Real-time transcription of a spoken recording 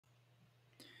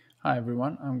Hi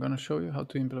everyone, I'm going to show you how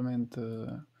to implement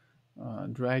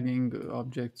dragging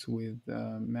objects with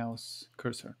mouse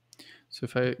cursor. So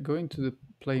if I go into the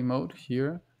play mode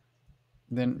here,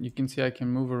 then you can see I can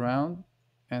move around,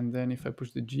 and then if I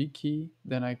push the G key,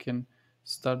 then I can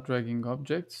start dragging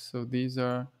objects. So these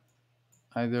are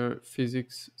either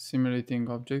physics simulating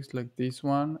objects like this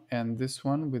one and this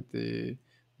one with the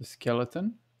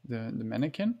skeleton, the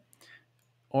mannequin,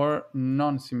 or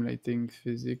non-simulating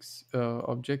physics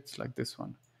objects like this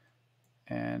one.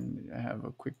 And I have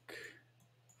a quick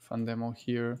fun demo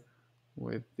here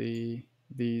with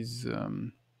these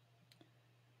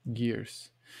gears.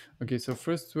 Okay, so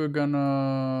first we're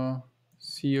gonna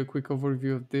see a quick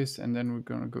overview of this, and then we're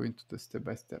gonna go into the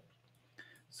step-by-step.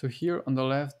 So here on the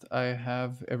left, I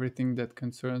have everything that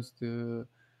concerns the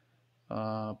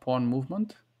pawn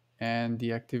movement and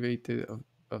the activated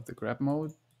of the grab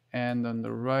mode. And on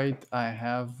the right, I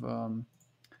have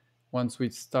once we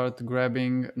start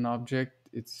grabbing an object,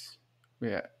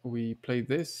 we play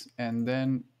this, and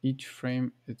then each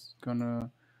frame it's gonna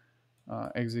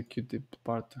execute the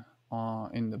part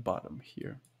in the bottom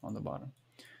here on the bottom.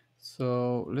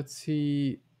 So let's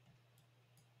see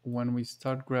when we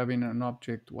start grabbing an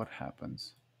object what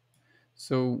happens.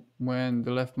 So when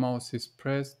the left mouse is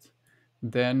pressed,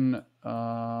 then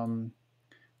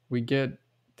we get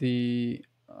the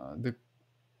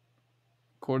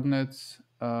coordinates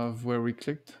of where we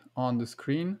clicked on the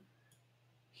screen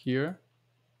here,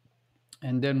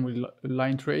 and then we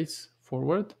line trace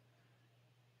forward.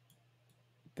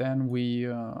 Then we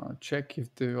check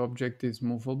if the object is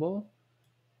movable.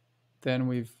 Then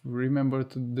we've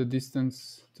remembered the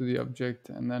distance to the object,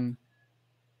 and then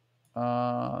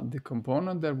the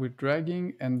component that we're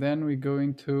dragging, and then we go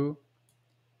into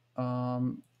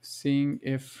seeing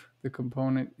if the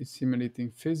component is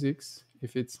simulating physics.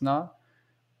 If it's not,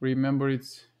 remember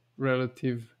its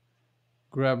relative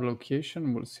grab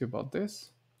location. We'll see about this.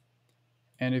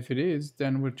 And if it is,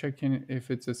 then we're checking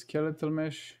if it's a skeletal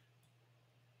mesh.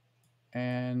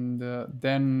 And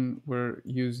then we're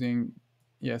using,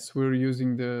 yes, we're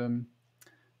using the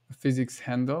physics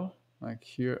handle. Like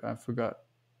here, I forgot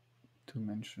to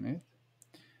mention it.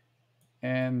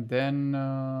 And then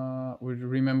we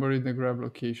remember the grab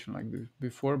location like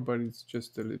before, but it's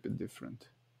just a little bit different.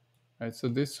 Right, so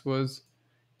this was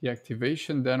the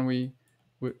activation. Then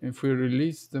if we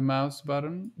release the mouse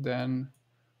button, then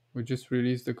we just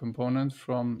release the component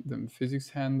from the physics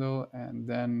handle, and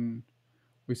then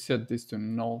we set this to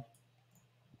null.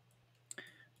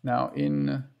 Now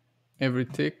in every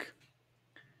tick,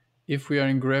 if we are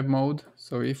in grab mode,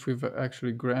 so if we've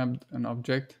actually grabbed an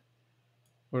object,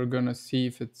 we're gonna see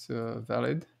if it's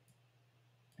valid.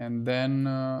 And then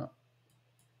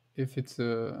if it's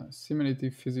a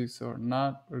simulative physics or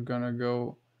not, we're gonna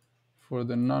go for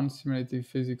the non-simulative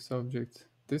physics object.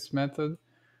 This method,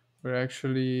 we're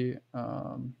actually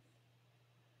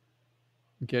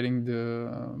getting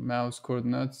the mouse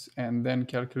coordinates and then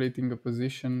calculating a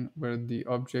position where the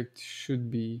object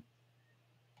should be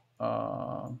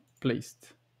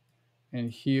placed.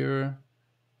 And here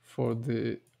for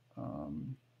the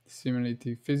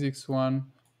simulative physics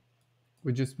one,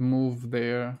 we just move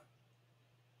there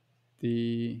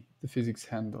the physics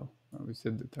handle. We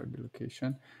set the target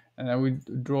location, and then we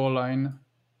draw a line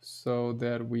so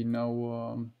that we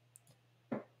know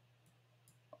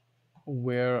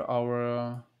where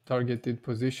our targeted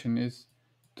position is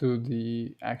to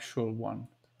the actual one.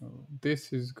 So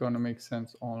this is going to make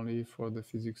sense only for the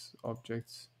physics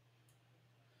objects.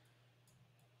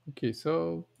 Okay,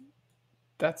 so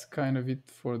that's kind of it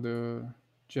for the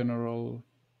general,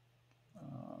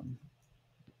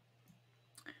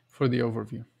 for the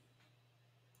overview.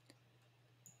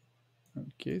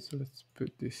 Okay, so let's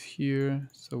put this here.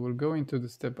 So we'll go into the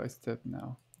step-by-step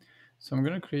now. So I'm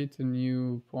going to create a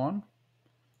new pawn.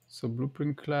 So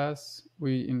blueprint class,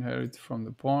 we inherit from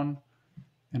the pawn,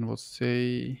 and we'll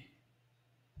say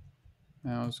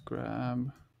mouse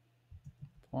grab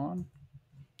pawn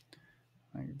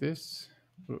like this.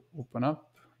 We'll open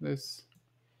up this.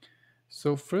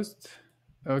 So first,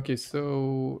 okay,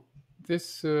 so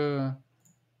this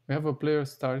we have a player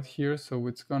start here, so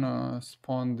it's gonna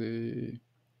spawn the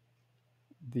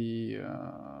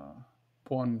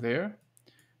pawn there,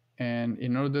 and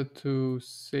in order to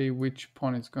say which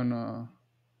pawn it's gonna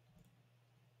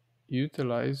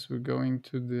utilize, we're going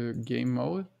to the game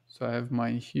mode. So I have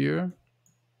mine here,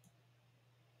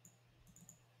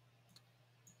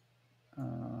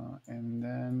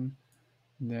 and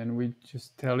then we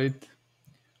just tell it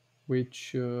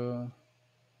which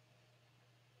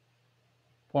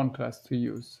pawn class to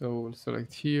use. So we'll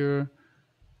select here,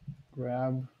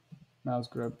 grab, mouse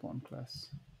grab pawn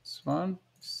class. this one,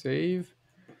 save.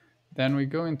 Then we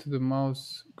go into the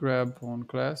mouse grab on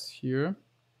class here.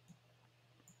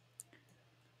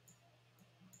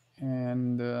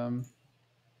 And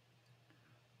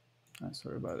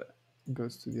sorry about that. It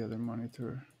goes to the other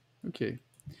monitor. Okay.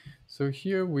 So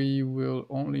here we will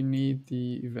only need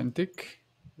the eventic,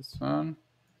 this one.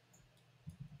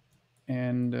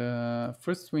 And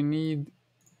first we need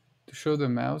to show the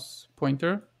mouse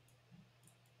pointer.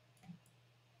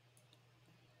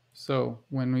 So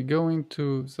when we go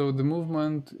into, so the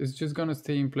movement is just gonna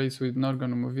stay in place, so it's not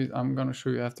gonna move it. I'm gonna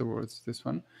show you afterwards, this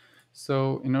one.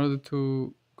 So in order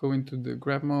to go into the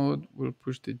grab mode, we'll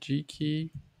push the G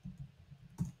key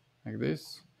like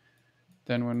this.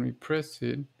 Then when we press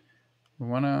it, we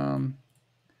wanna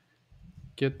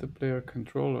get the player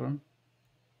controller.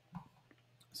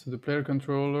 So the player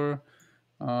controller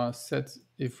sets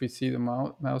if we see the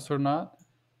mouse or not.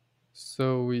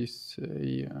 So we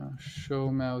say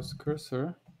show mouse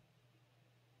cursor.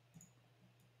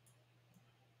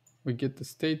 We get the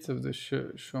states of the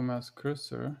show mouse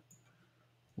cursor.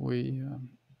 We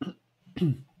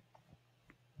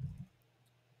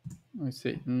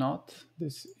say not,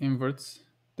 this inverts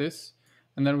this,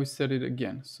 and then we set it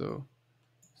again. So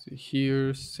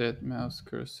here, set mouse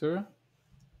cursor,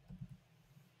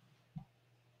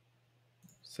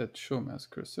 set show mouse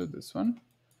cursor, this one.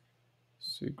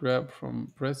 So you grab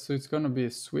from press, so it's gonna be a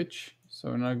switch.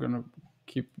 So we're not gonna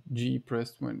keep G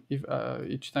pressed when if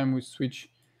each time we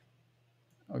switch.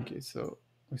 Okay, so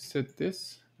we set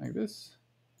this like this.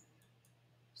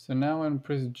 So now when we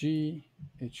press G,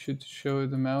 it should show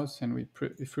the mouse, and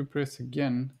if we press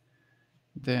again,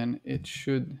 then it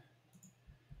should.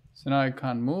 So now I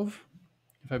can't move.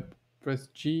 If I press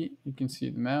G, you can see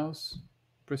the mouse.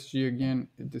 Press G again,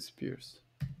 it disappears.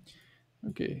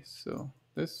 Okay, so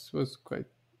this was quite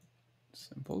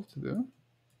simple to do.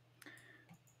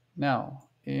 Now,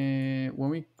 when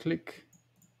we click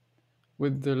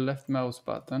with the left mouse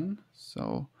button,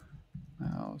 so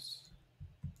mouse,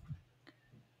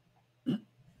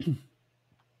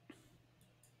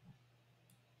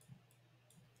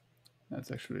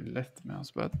 that's actually left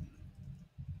mouse button,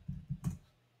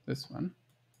 this one.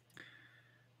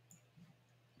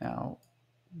 Now,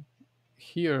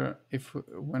 here,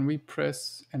 when we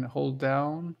press and hold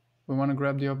down, we want to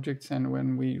grab the objects, and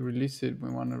when we release it, we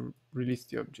want to release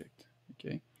the object.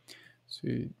 Okay, so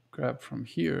you grab from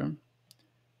here,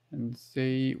 and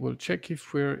say we'll check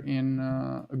if we're in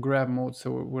a grab mode.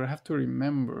 So we'll have to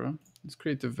remember. Let's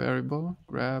create a variable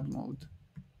grab mode.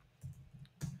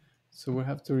 So we'll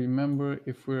have to remember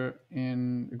if we're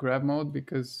in grab mode,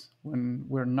 because when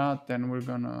we're not, then we're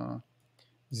gonna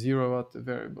zero out the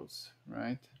variables,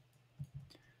 right?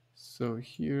 So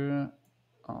here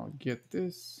I'll get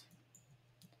this,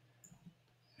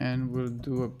 and we'll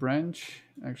do a branch,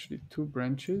 actually 2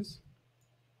 branches.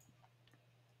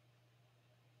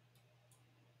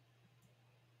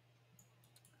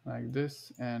 Like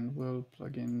this, and we'll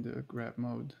plug in the grab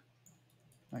mode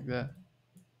like that.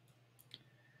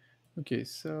 Okay,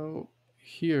 so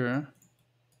here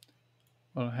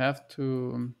I'll have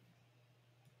to.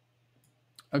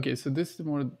 Okay, so this is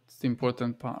the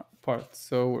important part.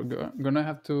 So we're gonna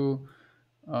have to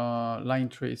line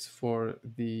trace for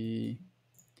the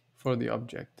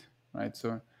object, right?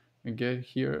 So we get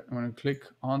here, I'm gonna click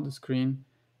on the screen,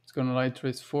 it's gonna line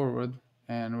trace forward,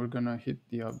 and we're gonna hit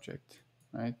the object,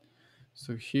 right?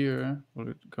 So here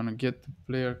we're gonna get the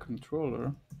player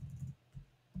controller,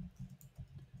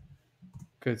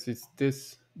 because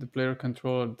it's the player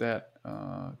controller that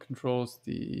controls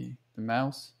the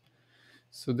mouse.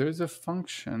 So there's a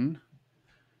function,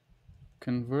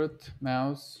 convert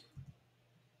mouse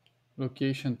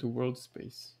location to world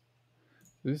space.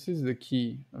 This is the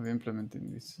key of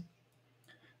implementing this.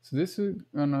 So this is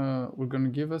we're gonna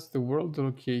give us the world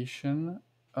location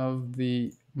of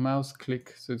the mouse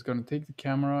click. So it's gonna take the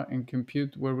camera and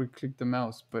compute where we click the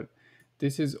mouse. But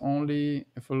this is only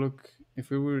if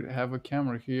we would have a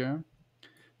camera here.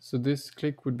 So this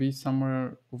click would be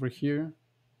somewhere over here,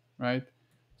 right?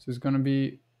 So it's gonna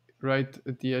be right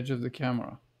at the edge of the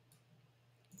camera.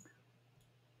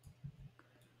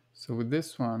 So with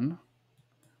this one,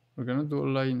 we're gonna do a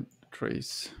line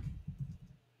trace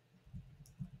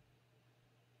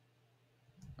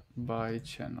by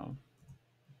channel.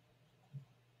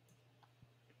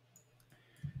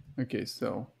 Okay,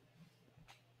 so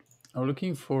I'm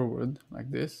looking forward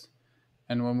like this,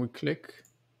 and when we click,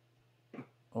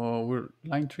 we're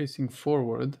line tracing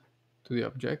forward to the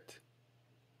object,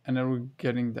 and then we're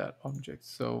getting that object.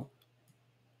 So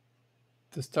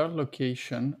the start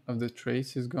location of the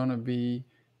trace is gonna be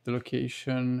the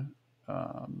location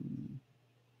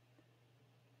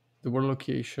the world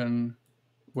location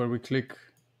where we click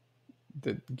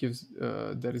that gives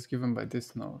that is given by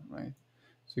this node, right?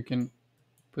 So you can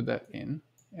put that in,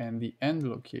 and the end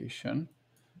location.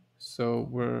 So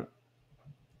we're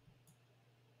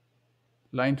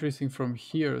line tracing from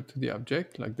here to the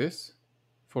object like this,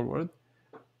 forward.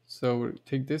 So we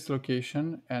take this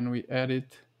location and we add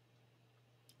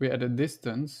a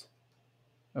distance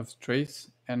of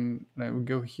trace, and then we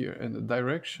go here, and the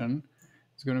direction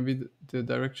is going to be the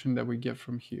direction that we get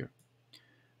from here.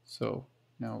 So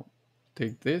now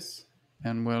take this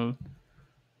and we'll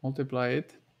multiply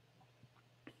it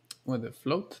with a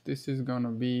float. This is going to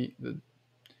be the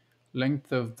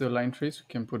length of the line trace. We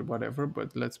can put whatever,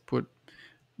 but let's put,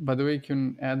 by the way, you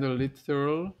can add a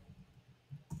literal.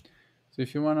 So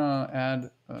if you want to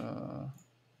add,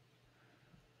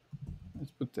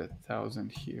 let's put that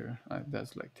 1,000 here.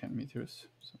 That's like 10 meters,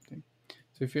 something.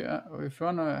 So if you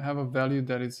want to have a value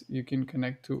that is, you can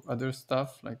connect to other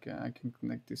stuff, like I can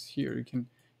connect this here. You can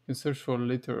search for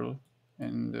literal,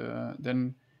 and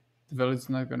then the value is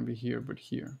not going to be here, but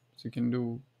here. So you can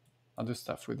do other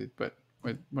stuff with it, but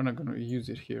we're not going to use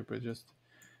it here, but just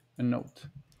a note.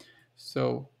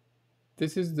 So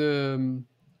this is the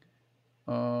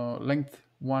length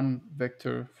 1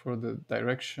 vector for the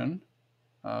direction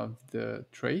of the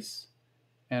trace,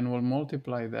 and we'll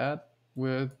multiply that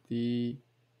with the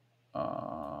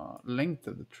length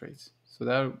of the trace. So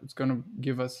that it's going to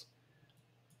give us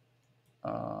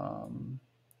a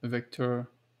vector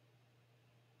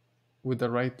with the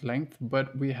right length,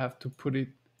 but we have to put it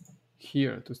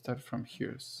here to start from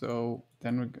here. So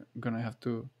then we're going to have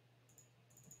to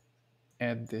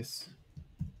add this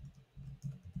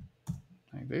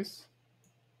like this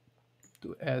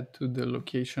to add to the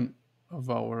location of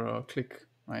our click,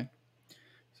 right?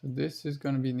 So this is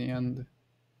going to be the end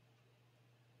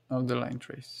of the line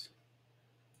trace.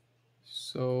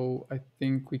 So I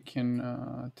think we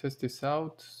can test this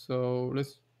out. So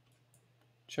let's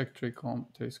check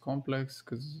trace complex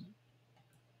because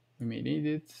we may need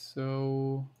it.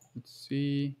 So let's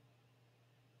see.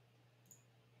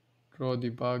 Draw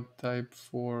debug type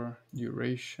for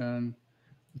duration.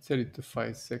 Let's set it to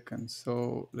 5 seconds.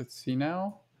 So let's see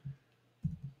now.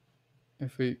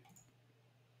 If we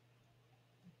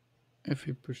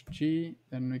push G,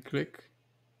 then we click.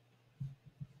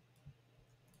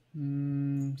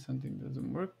 Something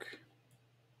doesn't work.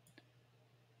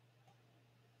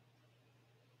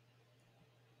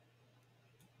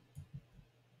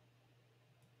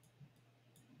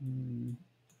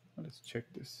 Let's check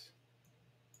this.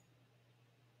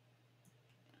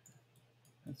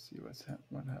 Let's see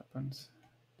what happens.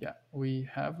 Yeah, we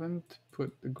haven't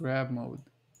put the grab mode.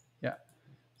 Yeah,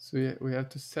 so we have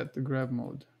to set the grab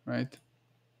mode, right?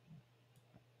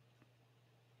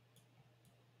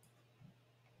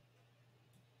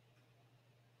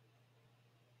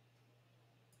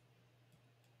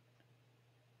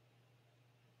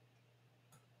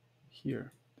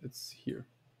 Here, that's here.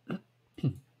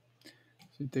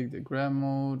 So you take the grab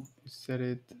mode, you set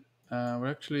it. We're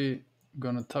actually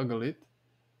gonna toggle it.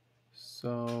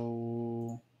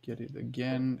 So get it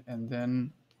again, and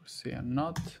then say a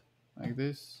not like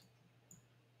this,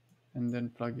 and then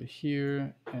plug it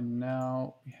here, and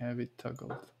now we have it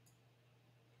toggled,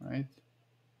 right?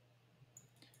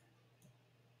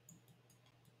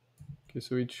 Okay,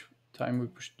 so each time we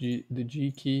push the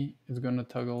G key, it's gonna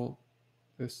toggle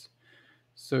this.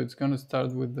 So it's gonna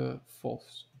start with the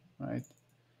false, right?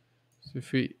 So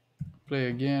if we play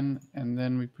again, and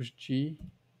then we push G,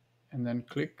 and then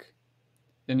click,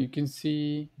 then you can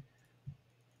see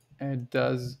it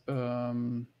does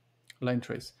line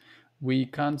trace. We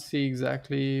can't see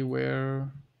exactly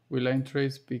where we line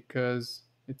trace because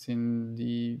it's in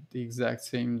the exact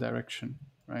same direction,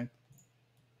 right?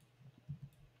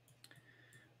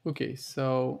 Okay,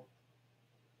 so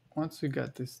once we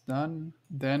got this done,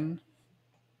 then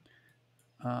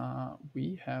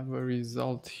we have a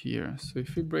result here. So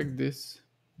if we break this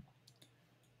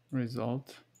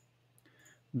result,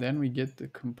 then we get the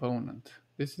component.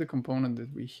 This is the component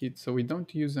that we hit. So we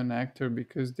don't use an actor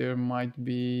because there might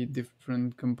be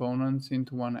different components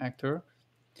into one actor.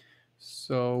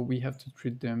 So we have to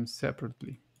treat them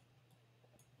separately.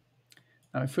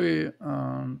 Now if we,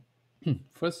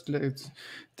 first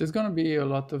there's gonna be a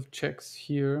lot of checks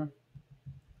here,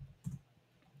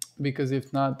 because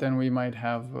if not, then we might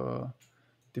have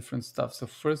different stuff. So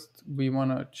first we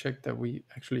wanna check that we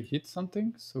actually hit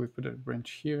something. So we put a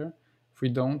branch here. If we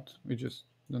don't, we just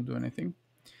don't do anything.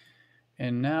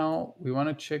 And now we want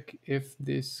to check if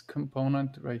this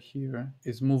component right here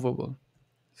is movable.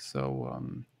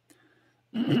 So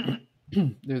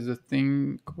there's a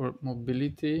thing called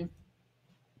mobility.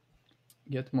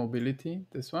 get mobility,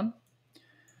 this one.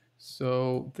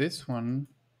 So this one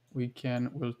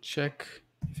we'll check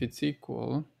if it's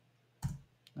equal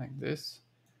like this.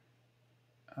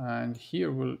 And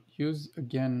here we'll use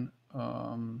again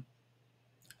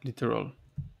literal.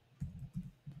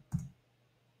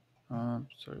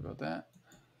 Sorry about that.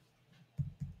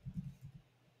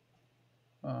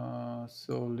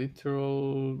 So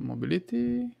literal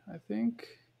mobility, I think.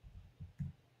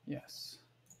 Yes.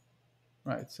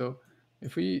 Right. So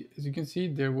if we, as you can see,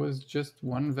 there was just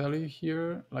one value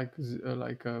here, like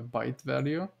a byte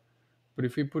value. But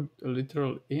if we put a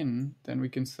literal in, then we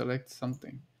can select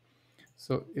something.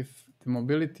 So if the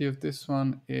mobility of this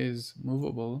one is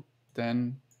movable,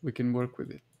 then we can work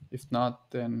with it. If not,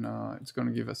 then it's going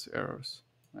to give us errors,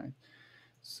 right?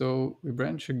 So we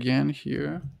branch again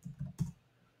here,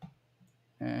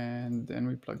 and then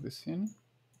we plug this in.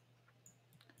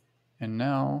 And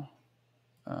now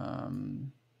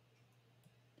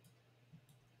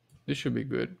this should be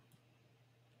good.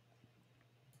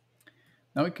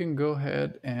 Now we can go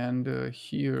ahead and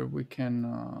here we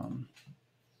can,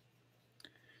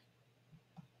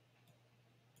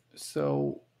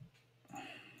 so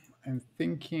I'm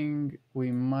thinking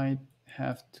we might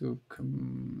have to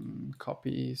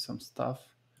copy some stuff,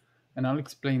 and I'll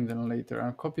explain them later.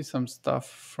 I'll copy some stuff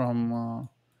from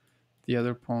the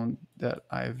other point that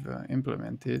I've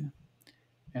implemented,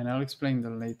 and I'll explain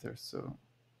them later. So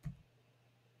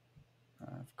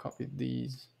I've copied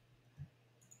these,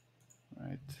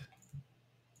 right?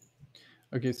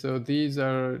 Okay, so these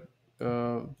are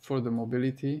for the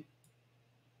mobility,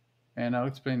 and I'll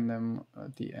explain them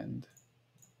at the end.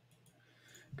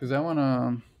 Because I want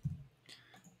to,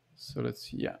 so let's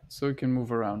see, yeah, so we can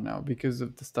move around now because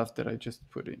of the stuff that I just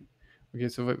put in. Okay,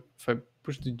 so if I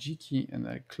push the G key and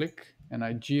I click and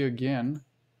I G again,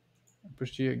 I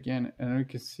push G again, and we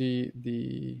can see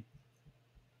the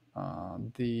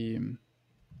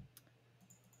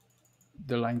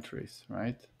line trace,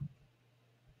 right?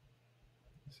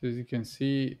 So as you can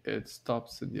see, it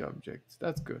stops at the objects.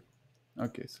 That's good.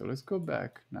 Okay, so let's go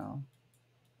back now.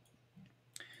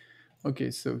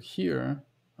 Okay, so here,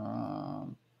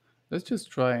 let's just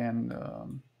try and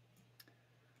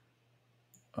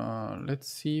let's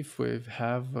see if we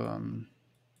have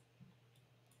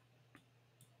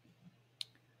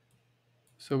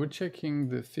so we're checking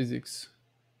the physics,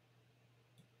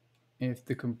 if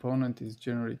the component is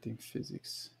generating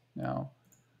physics. Now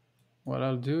what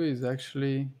I'll do is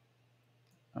actually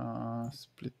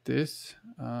split this,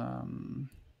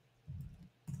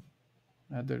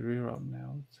 add the reroute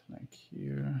node like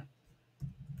here.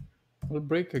 We'll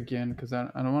break again because I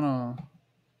don't want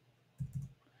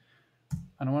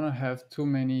to have too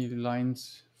many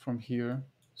lines from here,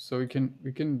 so we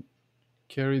can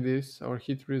carry this or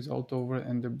hit result over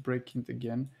and then break it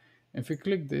again. If we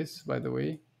click this, by the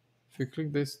way, if you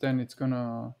click this, then it's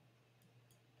gonna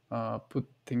put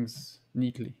things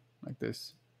neatly like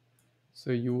this.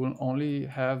 So you will only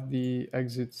have the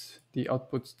exits, the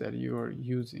outputs that you are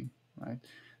using, right?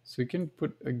 So you can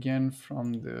put again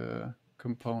from the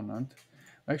component.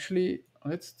 Actually,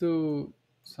 let's do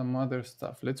some other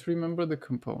stuff. Let's remember the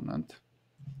component.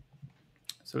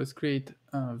 So let's create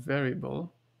a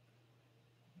variable.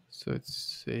 So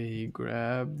it's a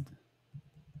grabbed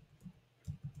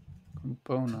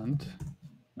component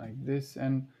like this,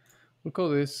 and we'll call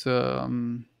this a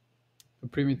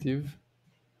primitive.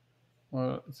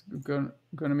 Well, it's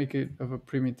gonna make it of a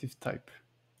primitive type,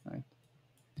 right?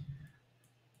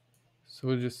 So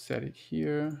we'll just set it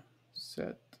here,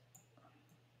 set.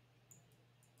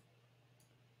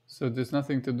 So there's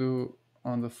nothing to do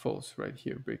on the false right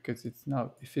here because it's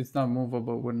not, if it's not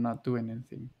movable, we're not doing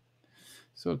anything.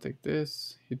 So I'll take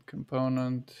this, hit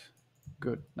component,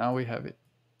 good, now we have it.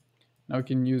 Now we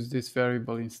can use this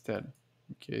variable instead.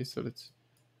 Okay, so let's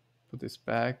put this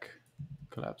back,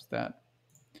 collapse that.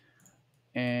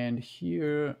 And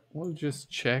here we'll just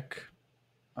check,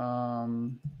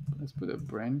 let's put a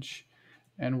branch,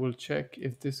 and we'll check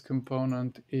if this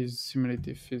component is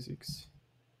simulative physics,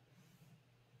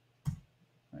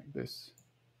 like this.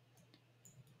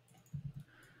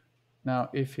 Now,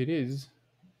 if it is,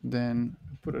 then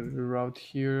put a route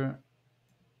here.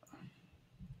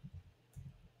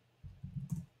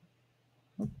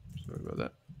 Oops, sorry about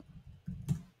that.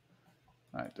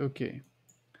 All right, okay.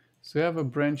 So we have a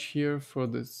branch here for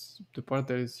this, the part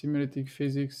that is simulative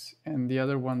physics, and the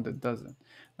other one that doesn't.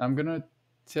 I'm gonna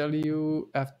tell you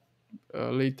after,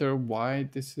 later why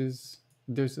this is.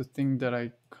 There's a thing that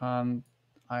I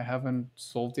haven't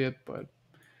solved yet, but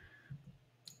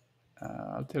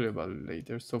I'll tell you about it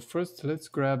later. So first, let's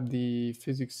grab the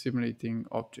physics simulating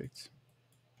objects.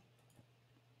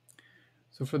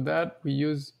 So for that,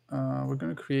 we're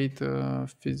going to create a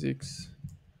physics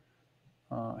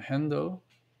handle.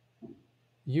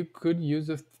 You could use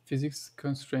a physics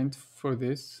constraint for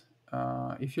this.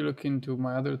 If you look into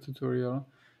my other tutorial,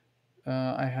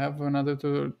 I have another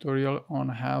tutorial on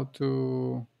how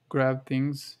to grab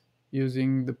things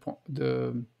using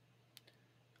the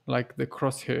like the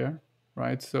crosshair,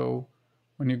 right? So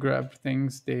when you grab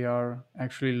things, they are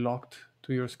actually locked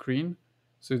to your screen.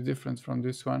 So it's different from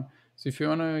this one. So if you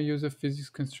want to use a physics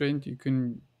constraint, you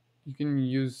can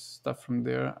use stuff from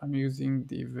there. I'm using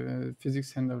the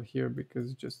physics handle here because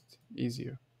it's just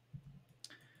easier.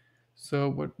 So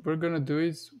what we're gonna do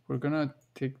is we're gonna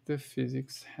take the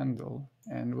physics handle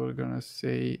and we're gonna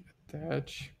say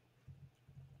attach.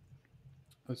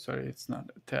 Oh, sorry, it's not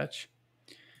attach.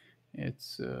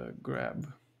 It's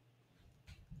grab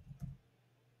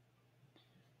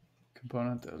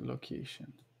component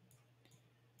location.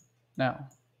 Now,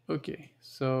 okay,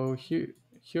 so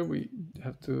here we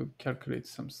have to calculate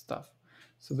some stuff.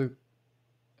 So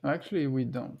actually we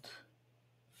don't,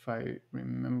 if I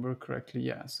remember correctly.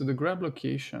 Yeah, so the grab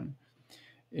location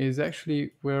is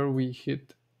actually where we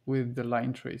hit with the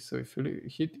line trace. So if you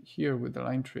hit here with the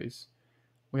line trace,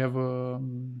 we have a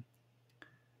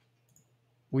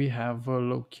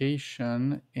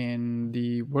location in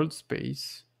the world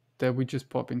space that we just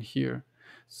pop in here.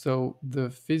 So the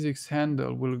physics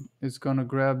handle is gonna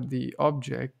grab the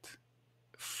object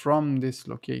from this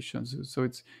location. So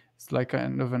it's like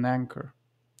kind of an anchor.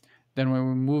 Then when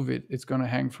we move it, it's gonna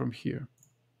hang from here.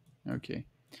 Okay.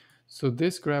 So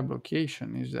this grab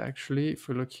location is actually, if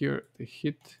we look here, the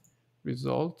hit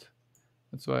result.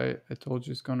 That's why I told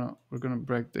you we're gonna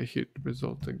break the hit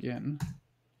result again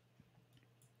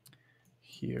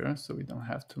here, so we don't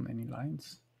have too many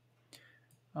lines.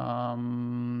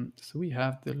 So we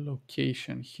have the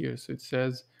location here. So it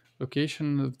says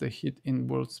location of the hit in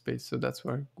world space. So that's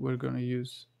what we're gonna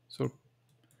use. So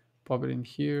pop it in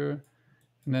here,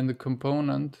 and then the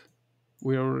component,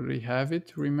 we already have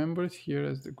it remembered here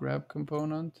as the grab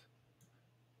component.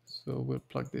 So we'll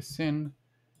plug this in,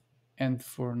 and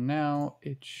for now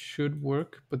it should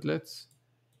work, but let's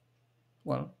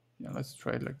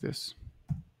try it like this.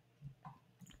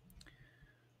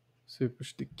 So you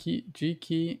push the G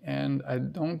key, and I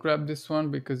don't grab this one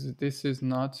because this is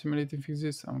not simulating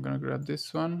physics. I'm gonna grab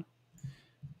this one,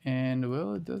 and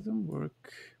well, it doesn't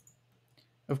work,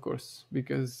 of course,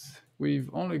 because we've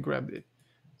only grabbed it.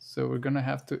 So we're gonna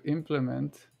have to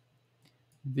implement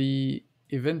the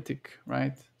eventic,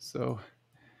 right? So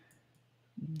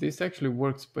this actually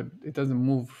works, but it doesn't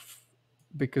move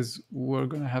because we're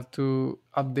gonna have to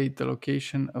update the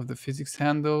location of the physics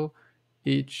handle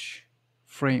each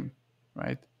frame,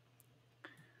 right?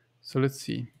 So let's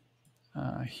see.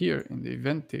 Here in the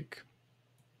eventic,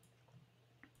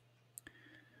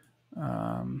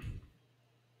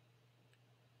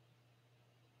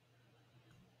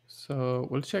 so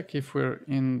we'll check if we're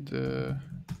in the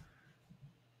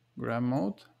grab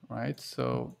mode, right?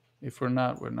 So if we're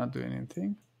not doing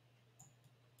anything.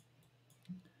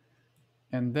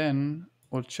 And then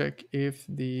we'll check if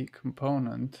the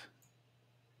component,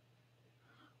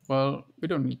 well, we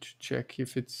don't need to check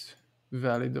if it's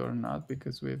valid or not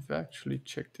because we've actually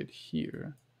checked it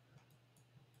here.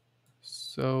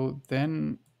 So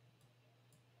then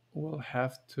we'll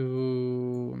have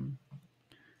to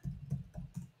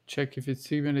check if it's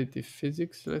simulative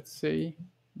physics, let's say,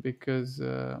 because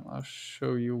I'll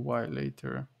show you why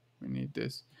later we need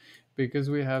this, because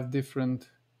we have different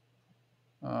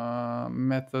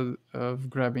method of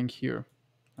grabbing here,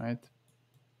 right?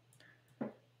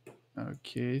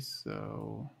 Okay,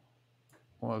 so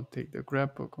we'll take the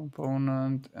grab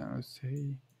component and I'll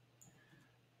say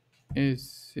is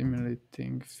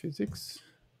simulating physics,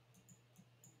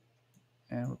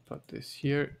 and we'll put this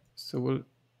here. So we'll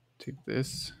take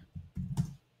this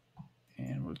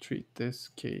and we'll treat this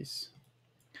case.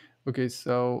 Okay,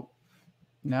 so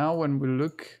now when we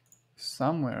look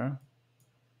somewhere,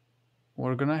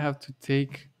 we're gonna have to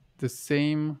take the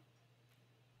same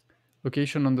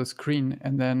location on the screen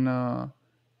and then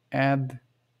add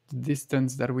the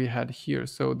distance that we had here.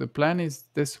 So the plan is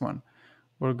this one.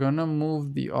 We're gonna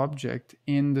move the object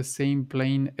in the same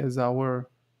plane as our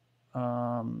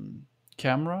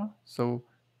camera. So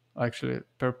actually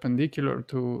perpendicular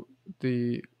to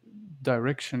the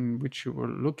direction which you were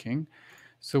looking.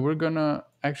 So we're gonna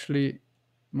actually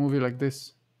move it like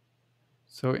this.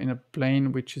 So in a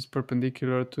plane which is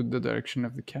perpendicular to the direction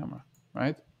of the camera,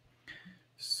 right?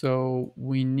 So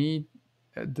we need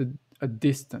a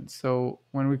distance. So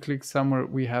when we click somewhere,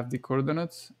 we have the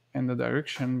coordinates and the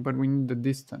direction, but we need the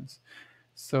distance.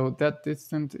 So that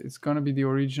distance is going to be the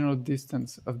original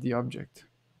distance of the object.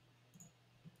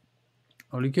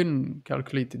 Or you can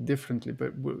calculate it differently,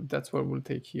 but that's what we'll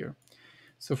take here.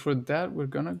 So for that, we're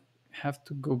going to have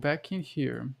to go back in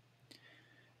here,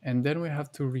 and then we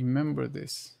have to remember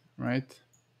this, right?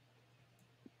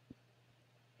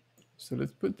 So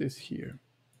let's put this here.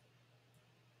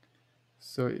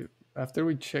 So after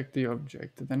we check the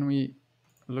object, then we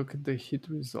look at the hit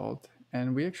result,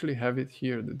 and we actually have it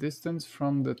here, the distance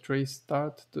from the trace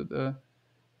start to the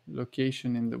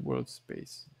location in the world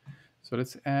space. So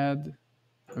let's add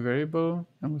a variable,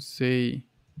 and we'll say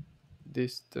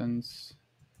distance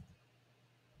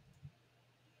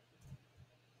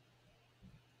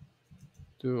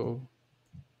to,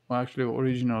 well, actually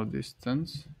original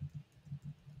distance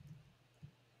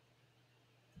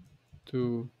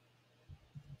to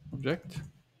object.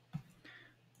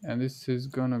 And this is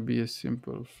gonna be a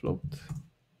simple float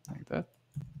like that.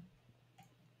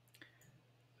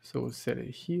 So we'll set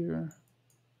it here.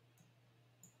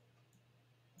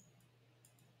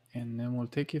 And then we'll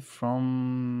take it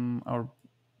from our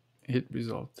hit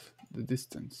result, the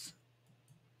distance.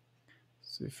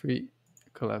 So if we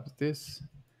collapse this,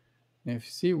 and if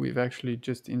you see, we've actually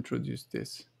just introduced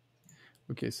this.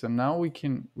 Okay, so now we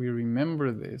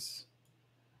remember this.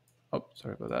 Oh,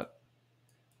 sorry about that.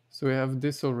 So we have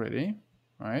this already,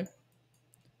 right?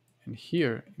 And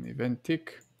here in event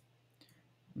tick,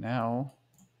 now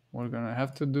we're gonna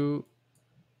have to do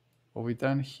what we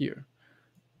done here.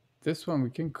 This one we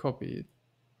can copy it,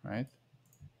 right?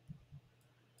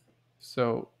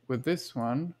 So with this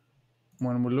one,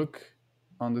 when we look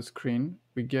on the screen,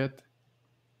 we get,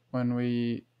 when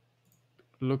we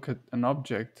look at an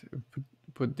object,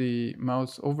 put the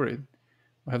mouse over it,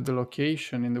 we have the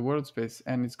location in the world space,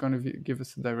 and it's going to give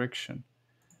us a direction.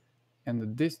 And the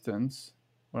distance,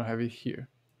 we'll have it here,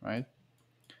 right?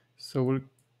 So we'll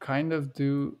kind of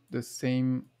do the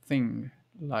same thing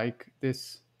like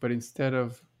this, but instead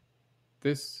of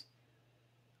this,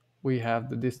 we have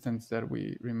the distance that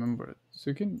we remembered. So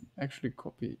you can actually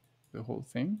copy the whole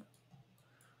thing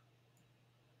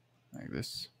like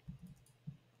this.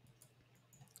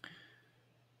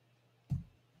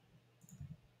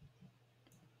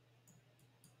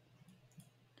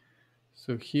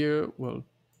 So here we'll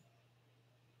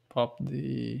pop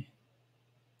the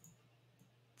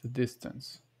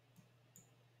distance.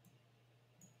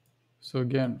 So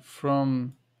again,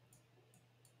 from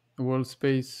the world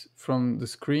space, from the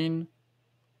screen,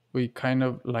 we kind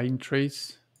of line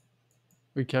trace.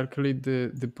 We calculate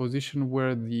the position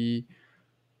where the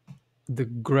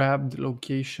grabbed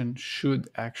location should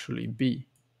actually be,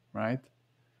 right?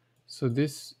 So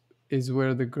this is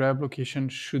where the grab location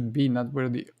should be, not where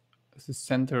the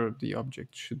center of the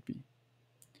object should be.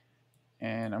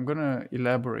 And I'm gonna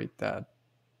elaborate that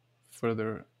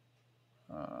further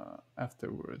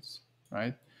afterwards,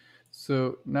 right?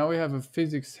 So now we have a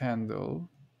physics handle,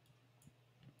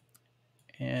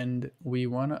 and we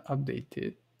want to update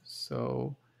it.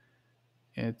 So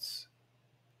it's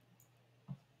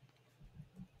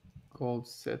called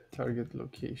set target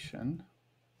location,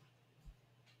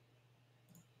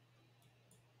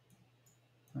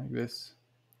 like this.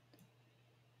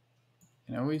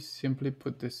 And now we simply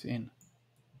put this in.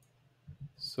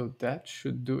 So that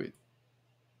should do it.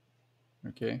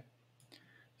 Okay.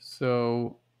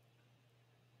 So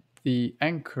the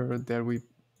anchor that we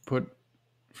put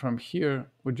from here,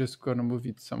 we're just going to move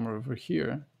it somewhere over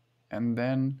here. And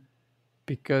then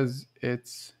because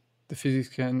it's the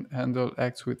physics handle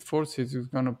acts with forces, it's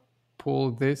going to pull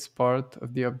this part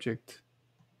of the object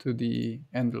to the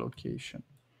end location.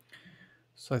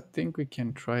 So I think we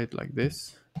can try it like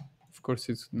this. Of course,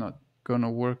 it's not going to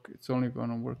work. It's only going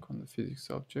to work on the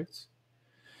physics objects.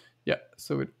 Yeah,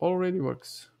 so it already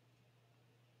works.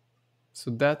 So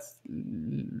that's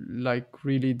like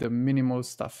really the minimal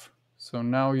stuff. So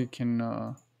now you can,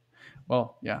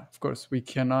 well, yeah, of course we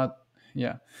cannot,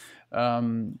 yeah,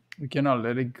 we cannot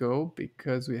let it go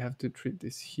because we have to treat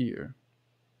this here.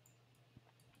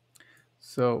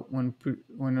 So when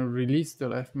we release the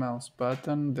left mouse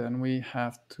button, then we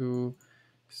have to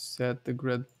set the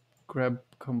grab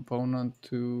component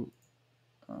to,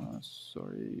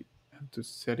 sorry, I have to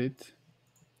set it.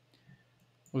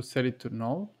 We'll set it to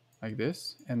null like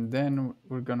this, and then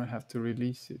we're gonna have to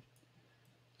release it.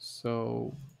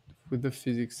 So with the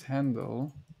physics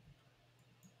handle,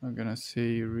 I'm gonna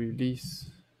say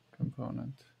release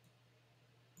component.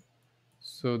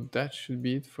 So that should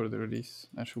be it for the release.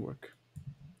 That should work.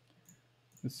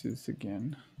 Let's do this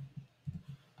again.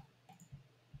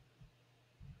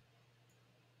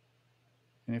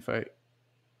 And if I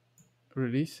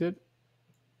release it,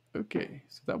 okay,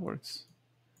 so that works.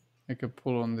 I can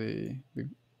pull on the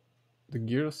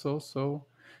gears also.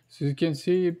 So you can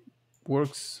see it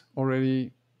works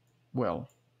already well.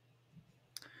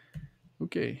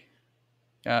 Okay.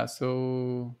 Yeah,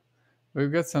 so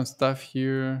we've got some stuff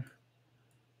here.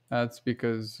 That's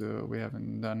because we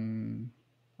haven't done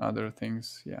other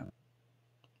things. Yeah.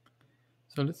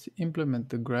 So let's implement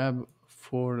the grab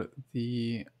for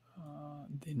the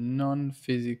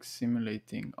non-physics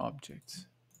simulating objects,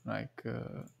 like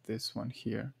this one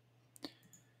here.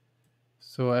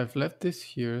 So I've left this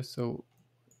here. So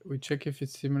we check if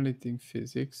it's simulating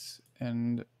physics,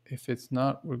 and if it's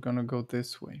not, we're gonna go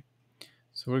this way.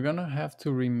 So we're gonna have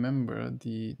to remember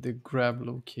the grab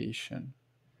location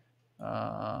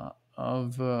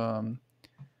of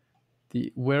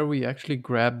the where we actually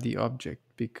grab the object,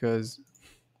 because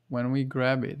when we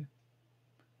grab it,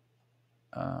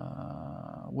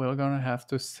 we're gonna have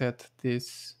to set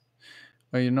this.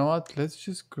 Well, you know what? Let's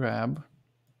just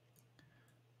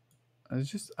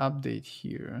update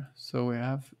here. So we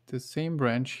have the same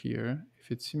branch here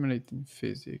if it's simulating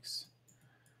physics.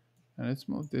 And let's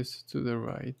move this to the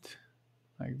right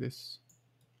like this.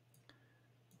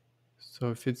 So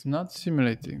if it's not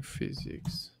simulating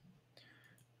physics,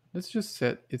 let's just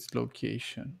set its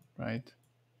location, right?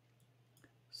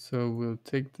 So we'll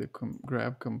take the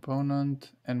grab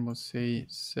component and we'll say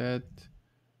set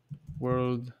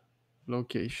world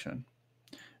location.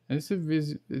 And it's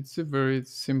a very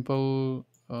simple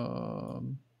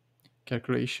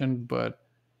calculation, but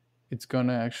it's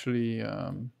gonna actually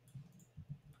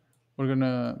we're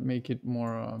gonna make it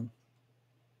more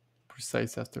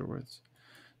precise afterwards.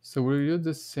 So we'll use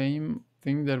the same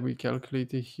thing that we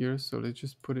calculated here. So let's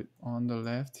just put it on the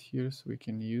left here so we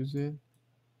can use it.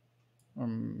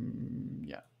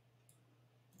 Yeah,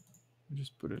 we'll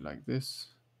just put it like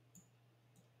this,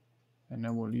 and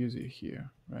then we'll use it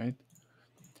here, right?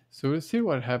 So we'll see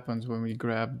what happens when we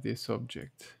grab this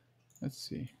object. Let's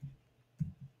see.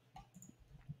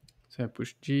 So I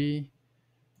push G,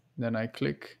 then I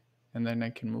click, and then I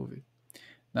can move it.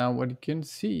 Now what you can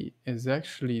see is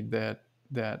actually that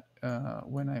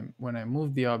when I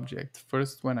move the object,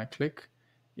 first when I click,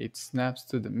 it snaps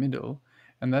to the middle,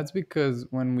 and that's because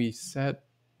when we set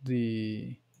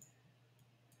the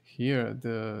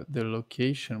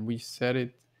location, we set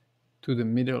it to the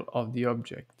middle of the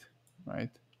object,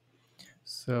 right?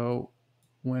 So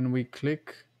when we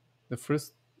click the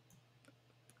first,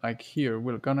 like here,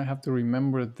 we're gonna have to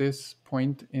remember this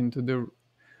point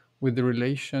with the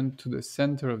relation to the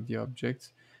center of the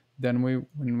object. Then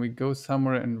when we go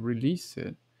somewhere and release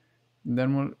it,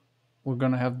 then we're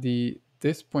gonna have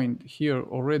this point here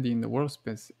already in the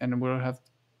workspace, and we'll have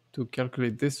to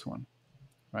calculate this one,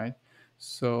 right?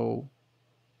 So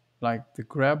like the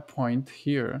grab point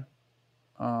here,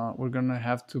 we're gonna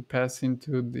have to pass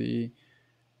into the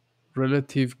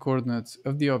relative coordinates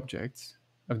of the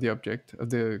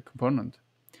component,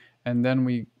 and then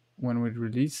when we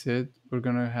release it, we're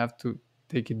gonna have to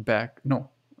take it back.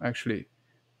 No, actually,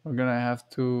 we're gonna have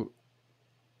to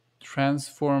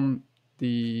transform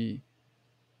the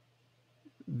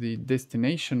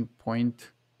destination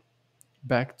point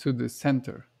back to the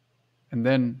center, and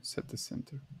then set the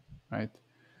center, right?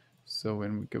 So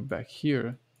when we go back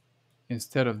here,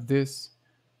 instead of this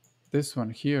one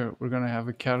here, we're gonna have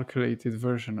a calculated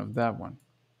version of that one,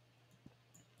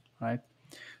 right?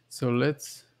 So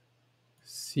let's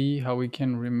see how we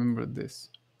can remember this.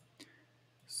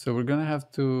 So we're gonna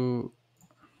have to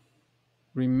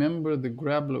remember the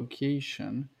grab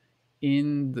location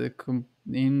in the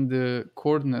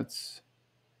coordinates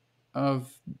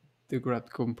of the grab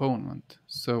component.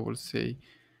 So we'll say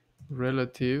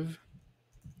relative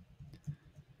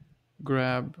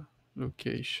grab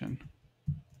location,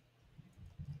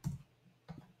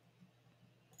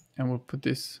 and we'll put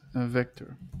this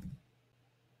vector.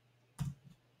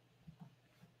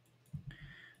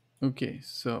 Okay,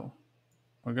 so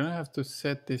we're gonna have to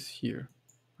set this here,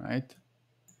 right?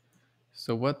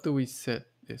 So what do we set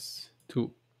this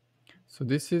to? So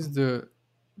this is the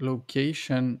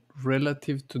location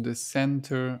relative to the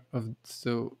center of,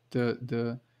 so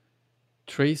the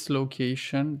trace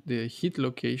location, the hit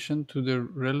location to the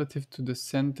relative to the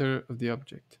center of the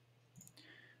object.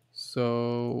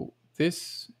 So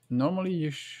this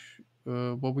normally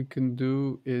what we can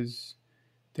do is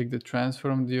take the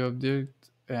transform of the object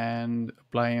and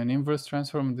apply an inverse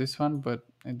transform of this one, but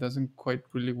it doesn't quite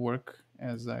really work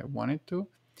as I want it to.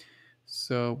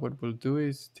 So what we'll do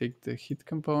is take the hit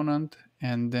component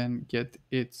and then get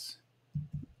its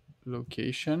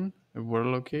location, the world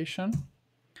location,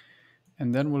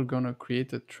 and then we're gonna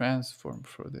create a transform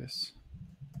for this.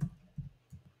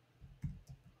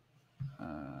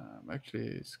 actually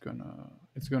it's gonna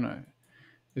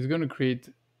create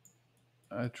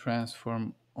a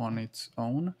transform on its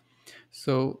own.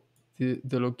 So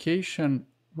the location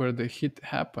where the hit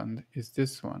happened is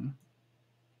this one.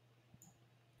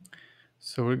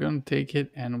 So we're going to take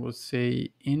it and we'll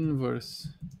say inverse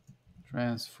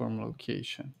transform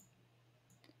location,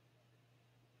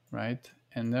 right?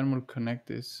 And then we'll connect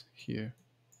this here.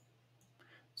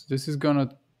 So this is going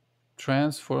to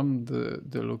transform the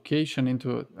location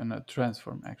into a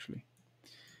transform actually.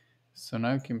 So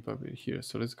now I can put it here.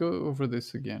 So let's go over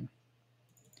this again.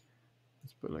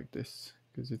 Let's put it like this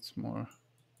because it's more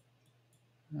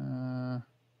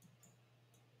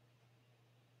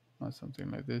or something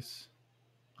like this.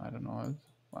 I don't know.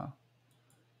 Wow.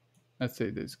 Let's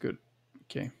say this good.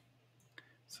 Okay.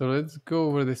 So let's go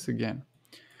over this again.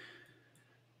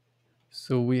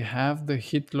 So we have the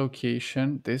hit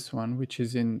location, this one, which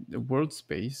is in the world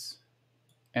space.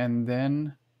 And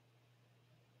then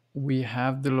we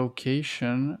have the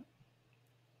location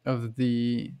of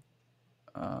the,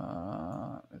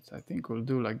 I think we'll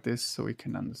do like this so we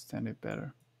can understand it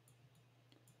better.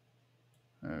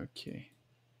 Okay,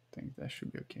 I think that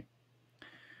should be okay.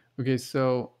 Okay,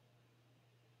 so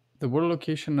the world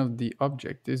location of the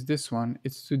object is this one.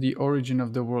 It's to the origin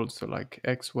of the world, so like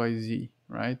X, Y, Z,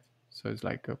 right? So it's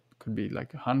like could be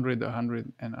like 100,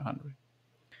 100, and 100.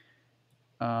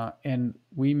 And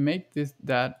we make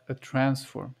that a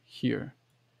transform here.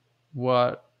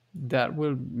 What that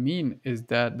will mean is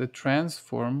that the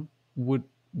transform would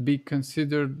be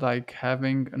considered like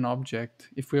having an object.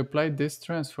 If we apply this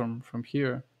transform from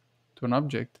here to an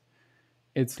object,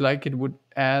 it's like it would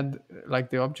add, like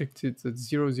the object is at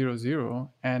 0, 0,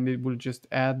 0, and it will just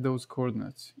add those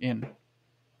coordinates in,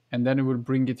 and then it will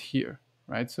bring it here,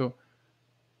 right? So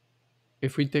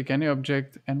if we take any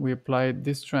object and we apply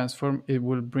this transform, it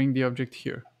will bring the object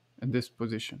here in this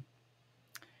position.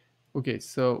 Okay,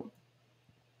 so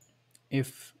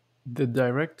if the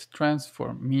direct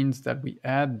transform means that we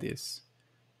add this,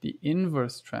 the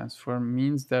inverse transform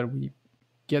means that we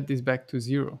get this back to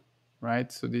 0,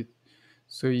 right?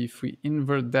 So if we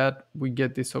invert that, we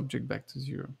get this object back to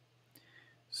 0.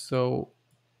 So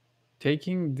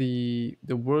taking the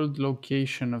world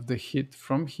location of the hit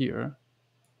from here,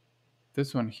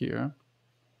 this one here,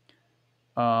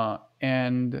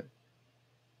 and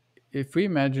if we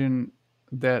imagine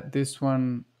that this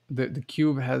one, the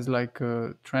cube has like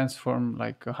a transform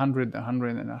like 100,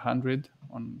 100, and 100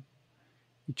 on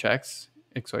each x,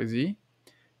 x, y, z,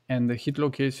 and the hit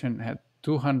location had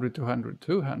 200, 200,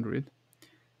 200,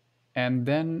 and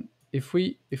then if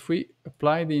we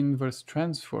apply the inverse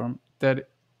transform, that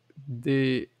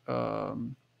the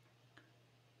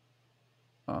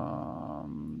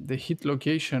hit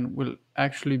location will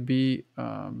actually be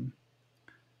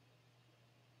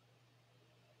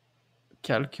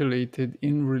calculated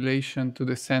in relation to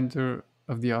the center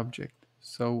of the object.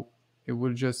 So it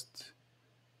will just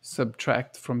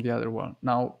subtract from the other one.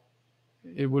 Now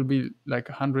it will be like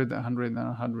 100, 100, and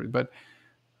 100, but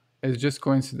it's just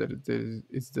coincident that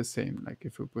it's the same. Like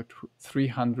if we put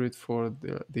 300 for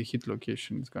the hit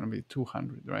location, it's going to be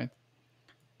 200, right?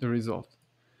 The result.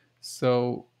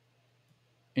 So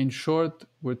in short,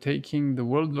 we're taking the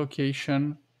world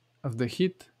location of the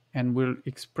hit and we're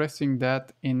expressing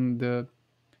that in the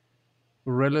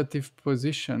relative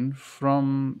position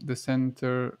from the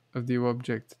center of the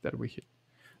object that we hit.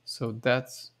 So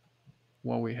that's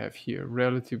what we have here,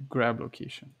 relative grab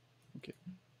location. Okay.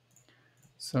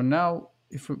 So now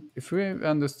if we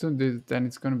understood this, then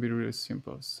it's going to be really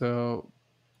simple. So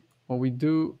what we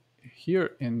do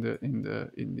here in the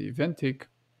eventic,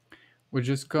 we're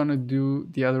just going to do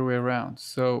the other way around.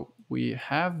 So we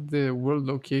have the world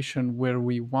location where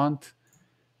we want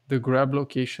the grab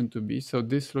location to be. So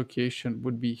this location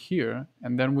would be here,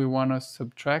 and then we want to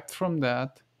subtract from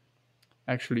that,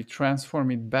 actually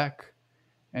transform it back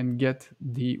and get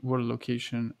the world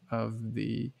location of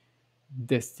the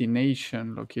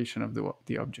destination location of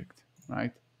the object,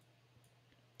 right?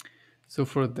 So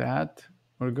for that,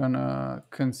 we're gonna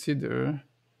consider,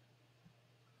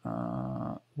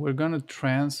 we're gonna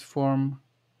transform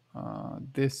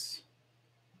this.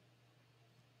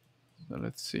 So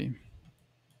let's see.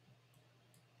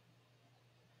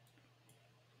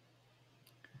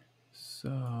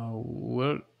 So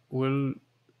we'll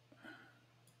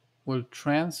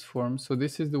transform. So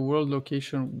this is the world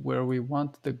location where we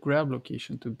want the grab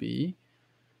location to be.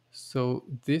 So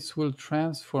this will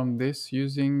transform this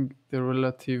using the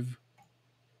relative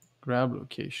grab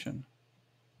location,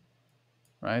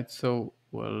 right? So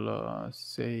we'll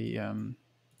say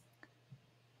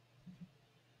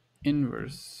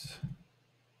inverse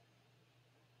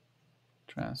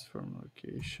transform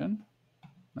location,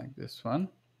 like this one.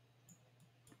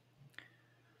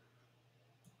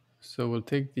 So we'll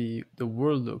take the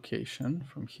world location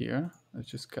from here. Let's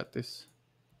just cut this.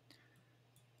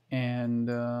 And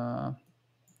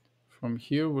from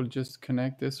here, we'll just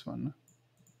connect this one.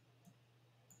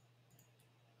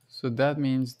 So that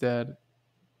means that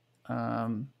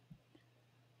from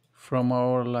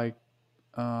our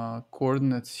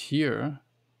coordinates here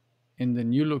in the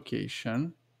new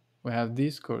location, we have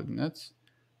these coordinates.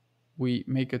 We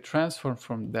make a transform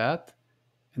from that,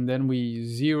 and then we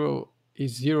zero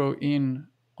in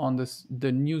on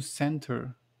the new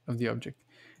center of the object,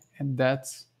 and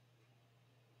this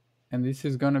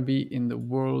is going to be in the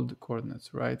world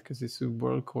coordinates, right? Because this is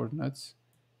world coordinates,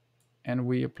 and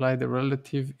we apply the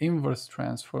relative inverse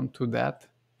transform to that,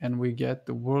 and we get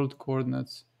the world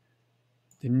coordinates,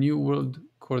 the new world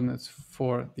coordinates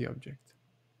for the object.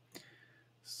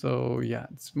 So yeah,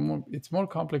 it's more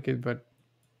complicated, but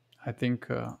I think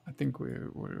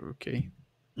we're okay.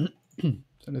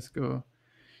 So let's go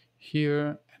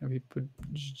here, and we put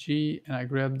G, and I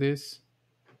grab this.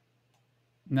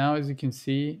 Now, as you can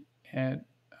see, it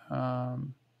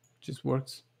just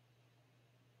works,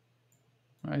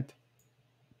 right?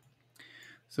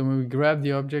 So when we grab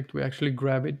the object, we actually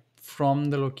grab it from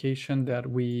the location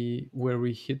where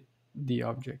we hit the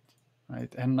object,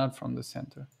 right? And not from the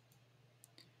center.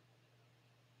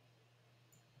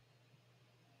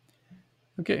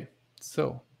 Okay,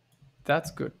 so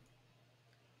that's good.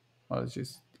 I'll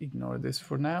just ignore this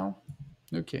for now.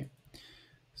 Okay,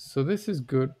 so this is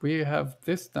good. We have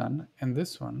this done and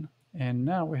this one, and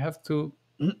now we have to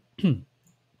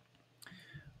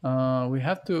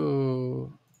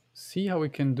see how we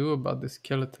can do about the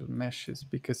skeletal meshes,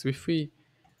 because if we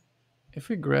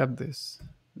grab the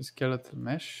skeletal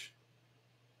mesh,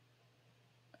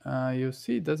 you'll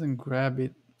see it doesn't grab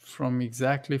it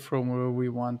exactly from where we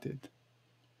want it.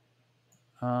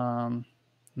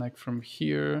 Like from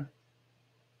here,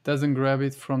 doesn't grab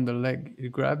it from the leg,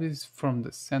 it grabs it from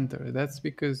the center. That's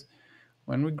because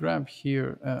when we grab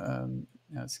here,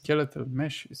 skeletal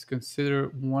mesh is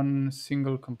considered one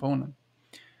single component,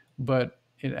 but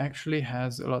it actually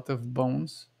has a lot of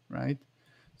bones, right?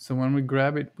 So when we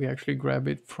grab it, we actually grab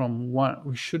it from one.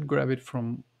 We should grab it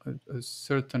from a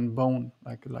certain bone,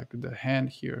 like the hand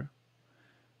here.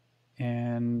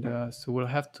 And so we'll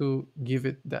have to give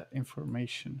it that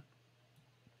information.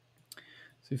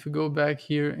 So if we go back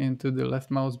here into the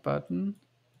left mouse button,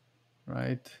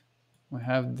 right, we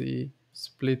have the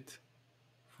split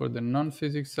for the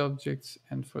non-physics objects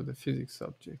and for the physics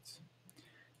objects.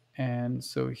 And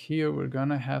so here we're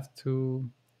gonna have to,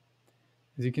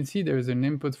 as you can see, there's an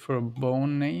input for a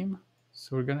bone name.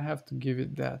 So we're gonna have to give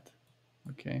it that,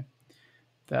 okay?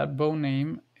 That bone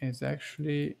name is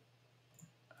actually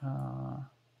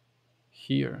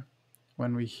here.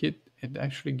 When we hit, it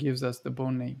actually gives us the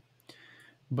bone name.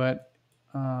 But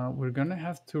we're gonna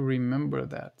have to remember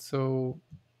that. So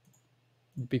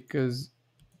because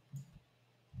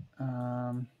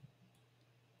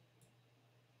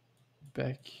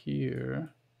back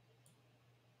here,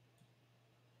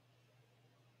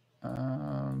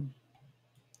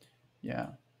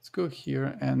 yeah, let's go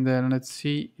here and then let's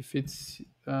see if it's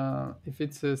a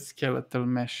skeletal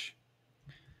mesh.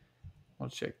 I'll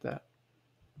check that.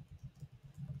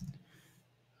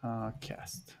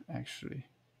 Cast, actually.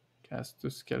 Cast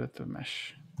to skeletal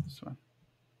mesh, this one.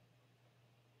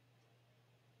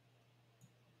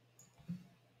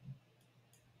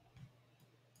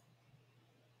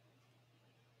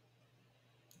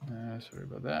 Sorry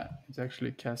about that. It's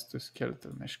actually cast to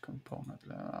skeletal mesh component.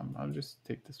 I'll just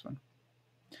take this one.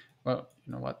 Well,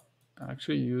 you know what? I'll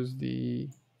actually use the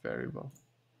variable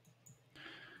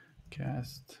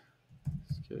cast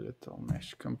skeletal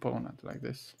mesh component like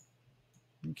this.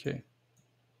 Okay.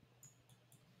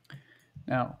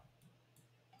 Now,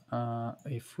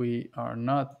 if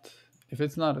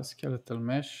it's not a skeletal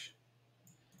mesh,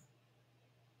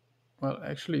 well,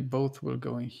 actually both will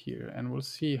go in here, and we'll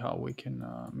see how we can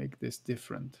make this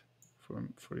different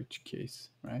for each case,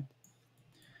 right?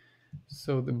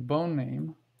 So the bone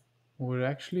name, we're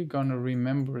actually gonna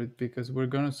remember it because we're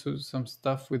gonna do some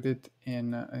stuff with it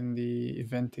in the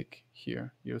eventic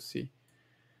here. You'll see.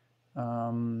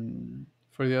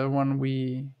 For the other one,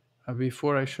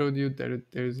 before I showed you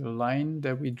that there's a line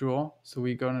that we draw, so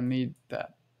we're gonna need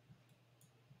that.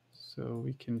 So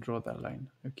we can draw that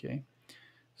line, okay?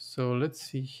 So let's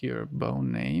see here,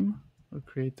 bone name. We'll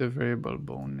create a variable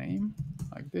bone name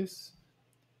like this,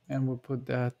 and we'll put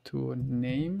that to a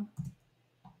name.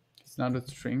 It's not a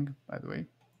string, by the way.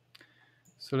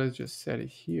 So let's just set it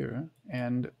here,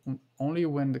 and only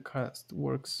when the cast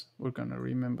works, we're gonna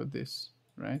remember this,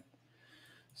 right?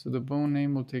 So the bone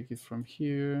name, will take it from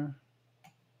here,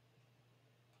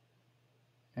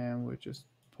 and we'll just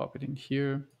pop it in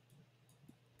here,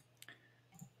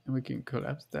 and we can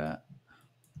collapse that.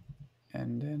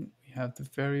 And then we have the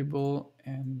variable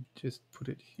and just put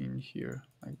it in here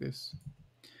like this.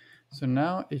 So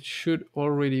now it should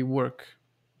already work,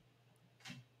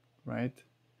 right?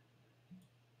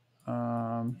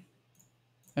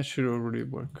 That should already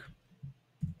work,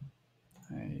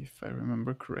 if I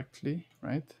remember correctly,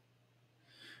 right?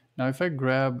 Now, if I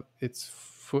grab its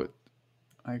foot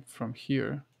like from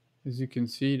here, as you can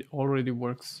see, it already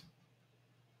works.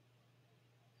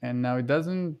 And now it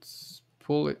doesn't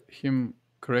pull him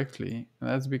correctly, and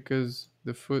that's because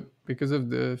because of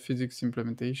the physics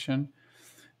implementation.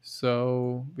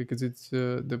 So because it's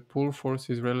the pull force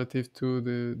is relative to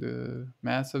the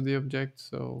mass of the object.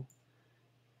 So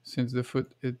since the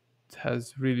foot it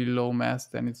has really low mass,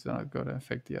 then it's not going to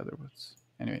affect the other ones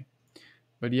anyway.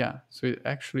 But yeah, so it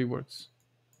actually works.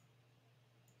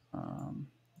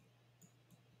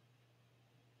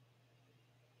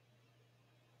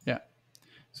 Yeah,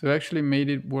 so it actually made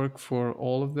it work for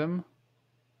all of them.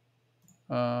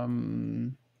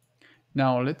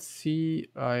 Now let's see.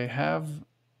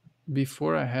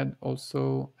 Before I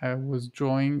was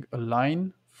drawing a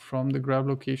line from the grab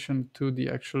location to the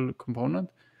actual component.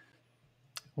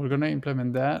 We're going to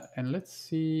implement that, and let's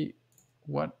see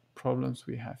what problems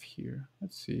we have here.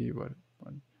 Let's see what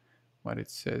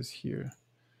it says here.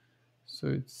 So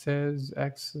it says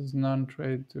access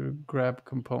non-trade to grab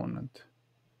component.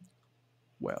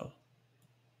 Well,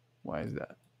 why is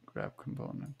that grab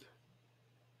component?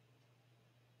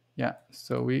 Yeah,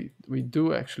 so we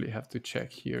do actually have to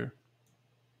check here.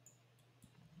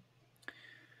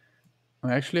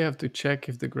 I actually have to check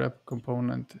if the grab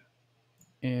component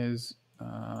is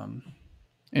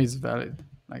valid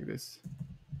like this.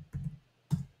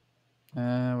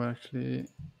 Well, actually,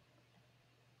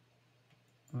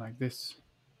 like this.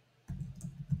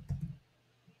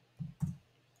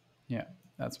 Yeah,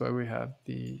 that's why we have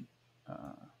the.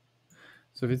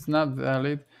 So if it's not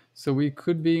valid, so we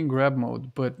could be in grab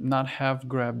mode, but not have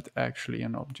grabbed actually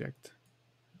an object.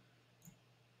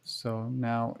 So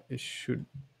now it should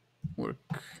work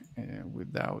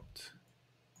without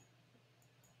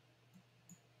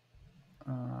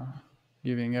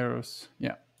giving errors.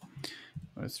 Yeah,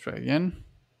 let's try again.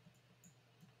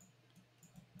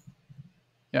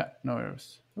 Yeah, no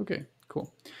errors. Okay,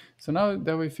 cool. So now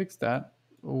that we fixed that,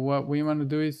 what we want to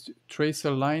do is trace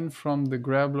a line from the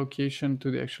grab location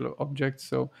to the actual object.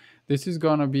 So this is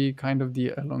going to be kind of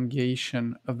the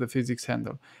elongation of the physics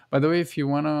handle. By the way, if you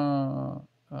want to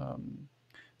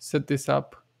set this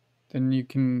up, then you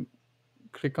can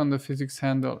click on the physics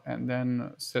handle and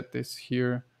then set this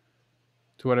here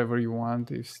to whatever you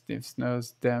want, if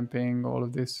stiffness, damping, all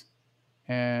of this.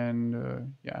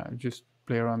 And yeah, just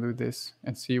play around with this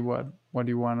and see what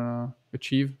you want to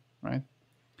achieve, right?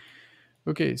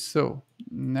 Okay, so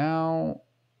now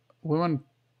we want to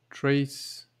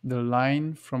trace the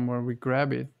line from where we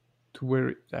grab it to where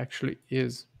it actually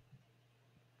is.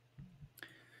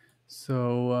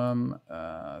 So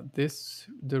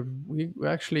we're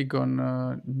actually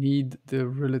gonna need the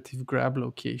relative grab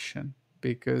location,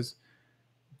 because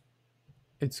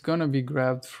it's gonna be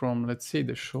grabbed from, let's say,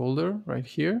 the shoulder right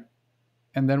here,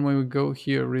 and then when we go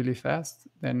here really fast,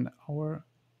 then our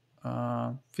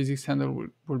physics handle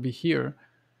will be here,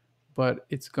 but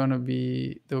it's gonna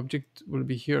be, the object will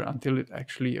be here until it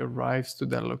actually arrives to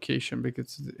that location,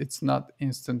 because it's not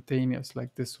instantaneous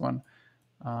like this one,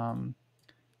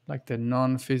 like the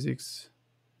non-physics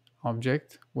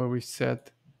object where we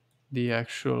set the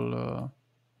actual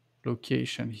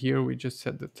location. Here we just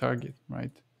set the target,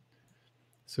 right?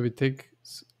 So it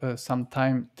takes some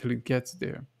time till it gets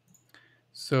there.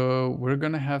 So we're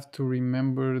gonna have to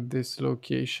remember this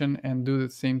location and do the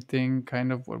same thing,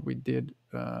 kind of what we did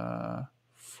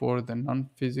for the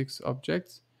non-physics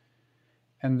objects,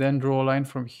 and then draw a line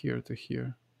from here to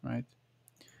here, right?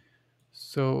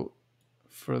 So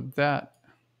for that,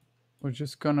 we're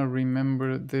just gonna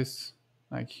remember this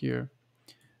like here.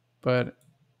 But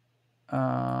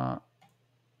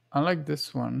unlike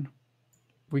this one,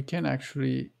 we can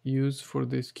actually use for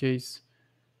this case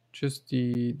just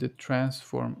the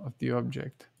transform of the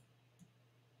object.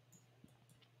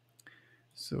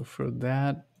 So for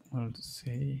that, we'll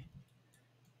say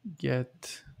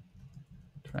get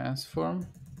transform.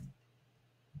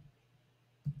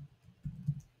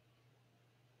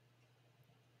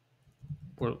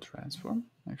 World transform,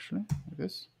 actually, like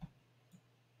this.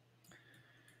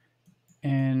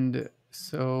 And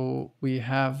So we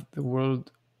have the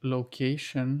world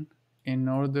location. In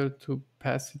order to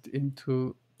pass it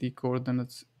into the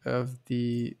coordinates of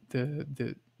the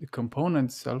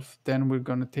component itself, then we're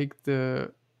going to take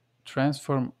the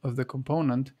transform of the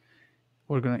component,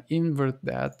 we're going to invert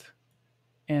that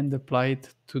and apply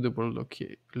it to the world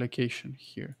location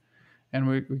here. And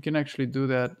we can actually do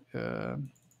that.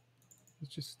 Let's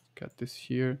just cut this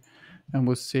here, and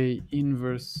we'll say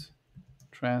inverse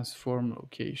transform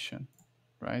location,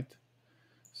 right?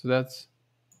 So that's,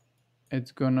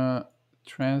 it's gonna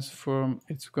transform,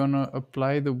 it's gonna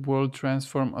apply the world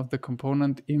transform of the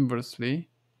component inversely.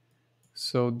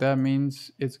 So that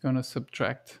means it's gonna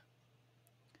subtract.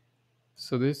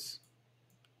 So this,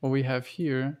 what we have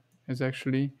here is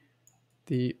actually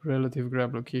the relative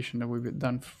grab location that we've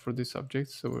done for this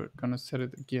object. So we're gonna set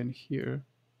it again here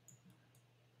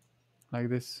like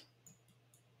this.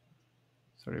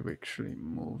 Sorry, we actually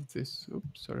moved this.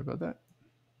 Oops, sorry about that.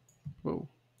 Whoa.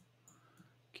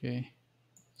 Okay,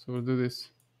 so we'll do this,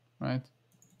 right?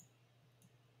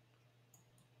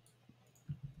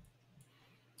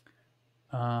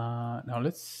 Now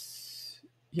let's,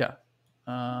 yeah.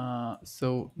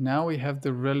 So now we have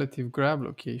the relative grab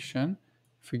location.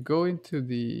 If we go into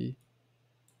the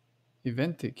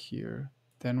eventic here,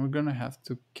 then we're gonna have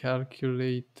to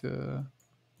calculate, draw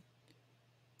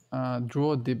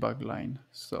a debug line.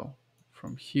 So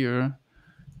from here,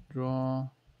 draw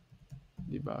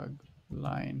debug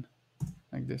line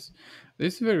like this.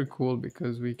 This is very cool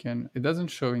because we can, it doesn't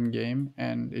show in game,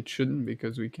 and it shouldn't,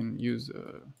 because we can use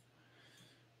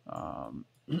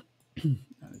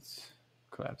let's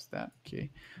collapse that. Okay,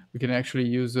 we can actually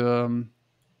use a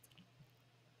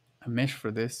mesh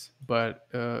for this, but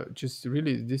just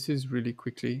really, this is really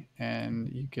quickly, and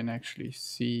you can actually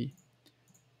see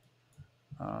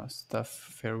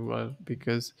stuff very well,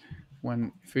 because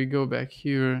when, if we go back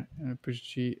here and push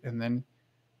G, and then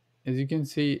as you can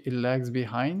see, it lags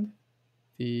behind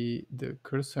the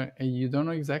cursor, and you don't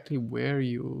know exactly where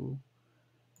you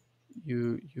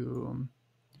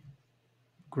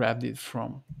grabbed it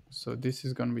from. So this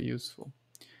is going to be useful.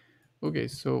 Okay,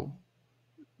 so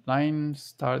line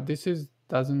start, this is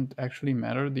doesn't actually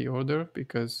matter the order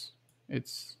because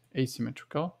it's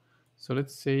asymmetrical. So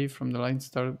let's say from the line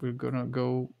start, we're gonna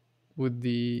go with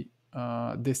the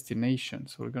destination.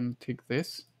 So we're gonna take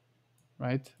this,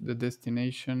 right? The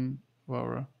destination of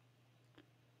our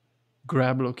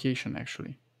grab location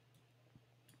actually,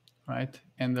 right?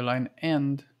 And the line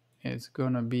end is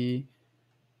gonna be,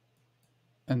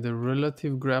 and the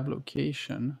relative grab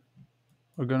location,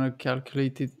 we're gonna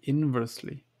calculate it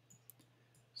inversely.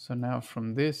 So now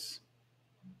from this,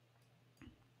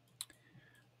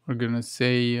 we're gonna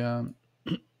say,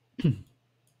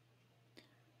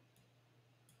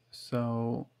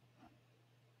 so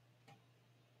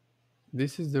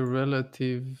this is the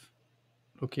relative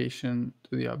location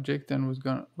to the object, and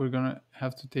we're gonna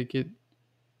have to take it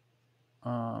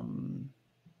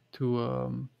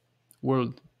to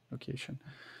world location.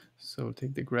 So we'll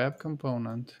take the grab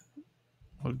component,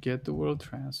 we'll get the world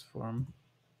transform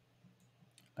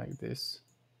like this.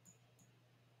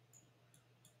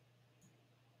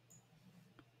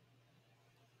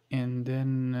 And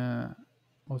then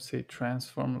we'll say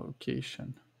transform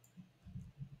location.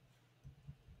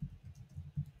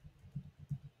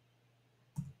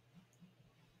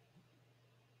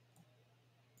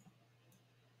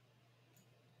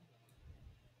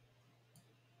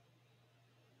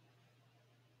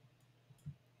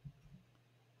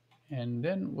 And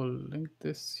then we'll link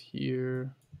this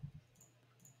here.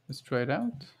 Let's try it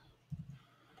out.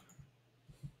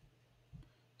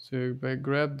 So if I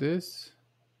grab this,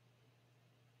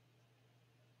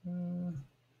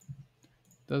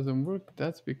 doesn't work.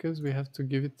 That's because we have to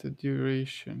give it the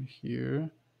duration here.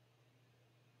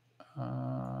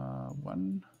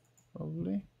 1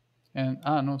 probably. And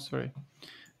no, sorry.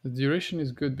 The duration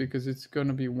is good because it's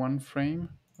gonna be 1 frame,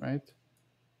 right?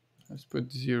 Let's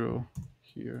put 0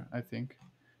 here, I think,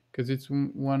 because it's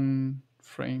 1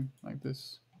 frame like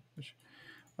this.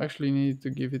 I actually need to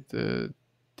give it the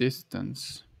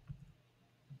distance.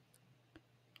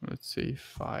 Let's say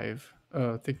 5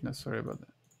 thickness. Sorry about that.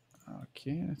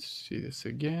 Okay, let's see this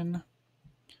again.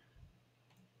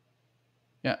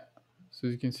 Yeah, so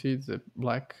you can see the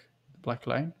black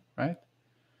line, right?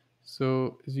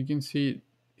 So as you can see,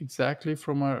 exactly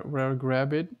from where I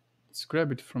grab it, let's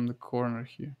grab it from the corner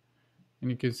here, and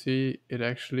you can see it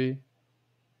actually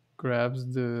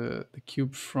grabs the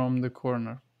cube from the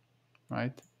corner,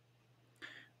 right?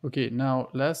 Okay, now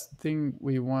last thing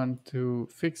we want to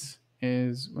fix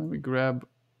is when we grab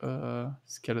a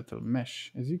skeletal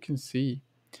mesh. As you can see,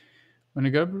 When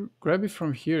you grab it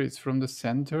from here, it's from the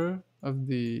center of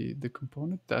the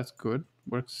component. That's good,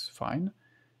 works fine.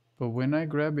 But when I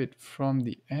grab it from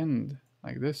the end,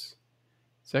 like this,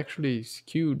 it's actually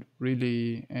skewed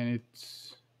really, and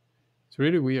it's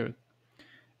really weird.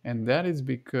 And that is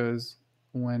because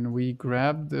when we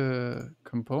grab the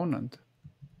component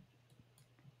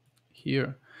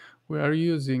here, we are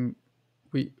using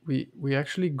we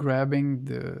actually grabbing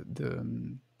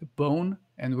the bone,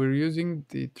 and we're using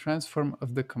the transform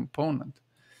of the component.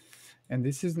 And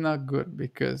this is not good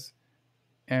because,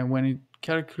 and when it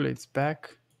calculates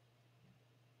back,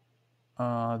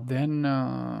 then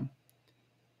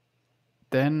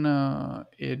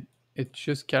it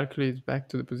just calculates back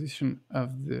to the position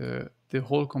of the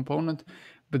whole component,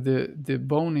 but the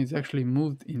bone is actually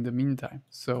moved in the meantime.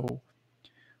 So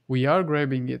we are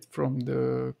grabbing it from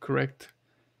the correct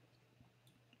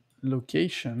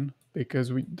location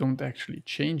because we don't actually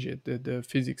change it. The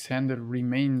physics handle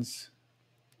remains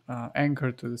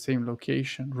anchored to the same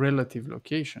location, relative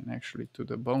location actually to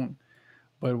the bone.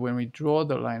 But when we draw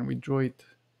the line, we draw it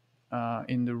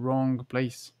in the wrong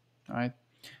place, right?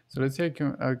 So let's say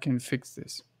I can fix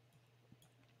this.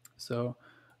 So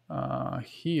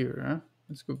here,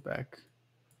 let's go back.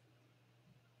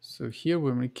 So here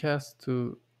when we cast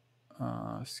to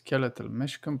skeletal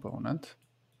mesh component,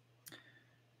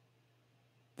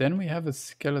 then we have a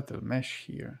skeletal mesh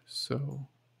here. So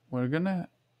we're gonna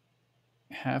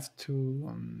have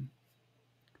to,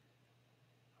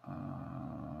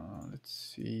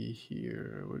 let's see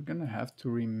here, we're gonna have to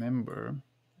remember,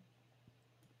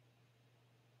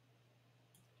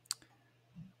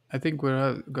 I think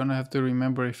we're gonna have to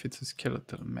remember if it's a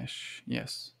skeletal mesh.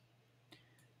 Yes.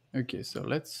 Okay, so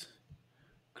let's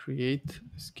create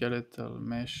a skeletal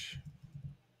mesh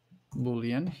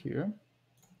boolean here,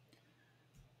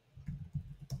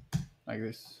 like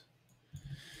this.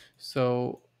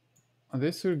 So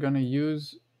this we're gonna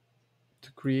use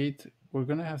to create, we're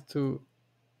gonna have to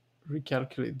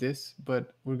recalculate this,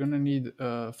 but we're gonna need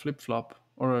a flip-flop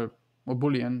or a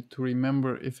boolean to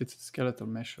remember if it's a skeletal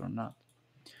mesh or not.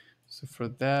 So for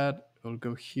that, we'll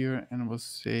go here and we'll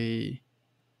say,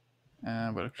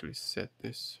 we'll actually set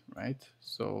this, right?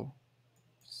 So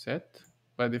set,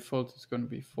 by default, it's going to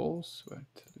be false. Wait,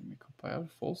 let me compile,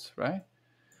 false, right?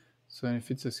 So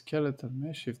if it's a skeletal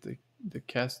mesh, if the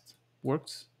cast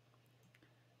works,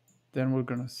 then we're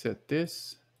going to set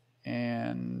this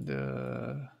and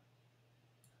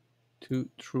to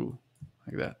true,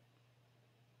 like that.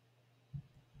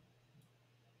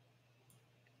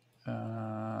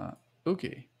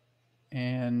 Okay,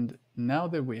 and now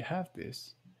that we have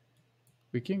this,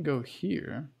 we can go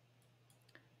here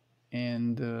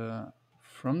and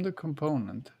from the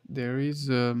component there is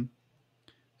a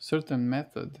certain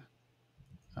method,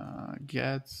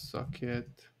 get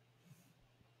socket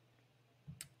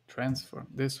transform,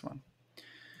 this one.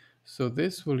 So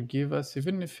this will give us,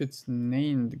 even if it's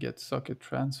named get socket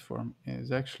transform,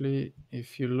 is actually,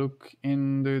 if you look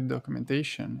in the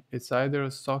documentation, it's either a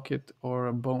socket or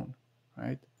a bone,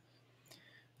 right?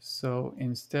 So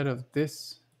instead of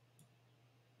this,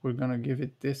 we're gonna give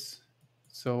it this.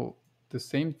 So the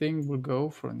same thing will go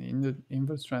from the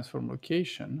inverse transform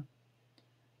location,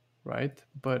 right?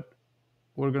 But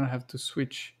we're gonna have to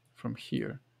switch from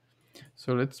here.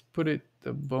 So let's put it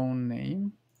the bone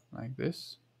name like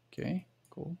this. Okay,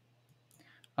 cool.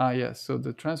 Yeah, so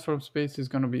the transform space is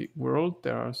going to be world.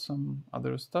 There are some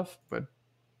other stuff, but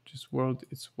just world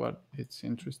is what it's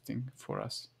interesting for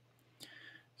us.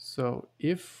 So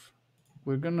if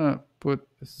we're going to put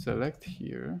a select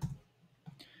here,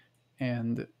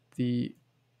 and the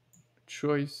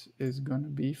choice is going to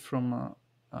be from a,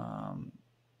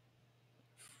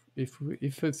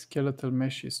 if a skeletal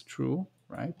mesh is true,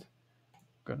 right?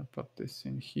 I'm going to put this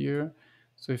in here.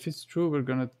 So if it's true, we're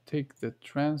going to take the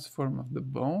transform of the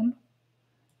bone.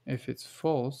 If it's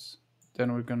false,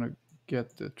 then we're going to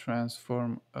get the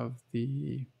transform of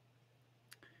the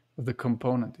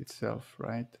component itself,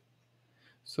 right?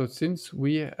 So since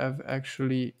we have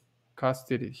actually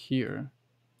casted it here,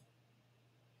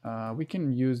 we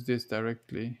can use this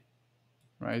directly,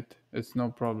 right? It's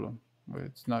no problem.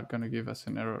 It's not going to give us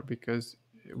an error because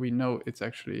we know it's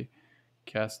actually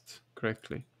cast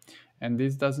correctly. And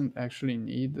this doesn't actually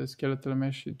need a skeletal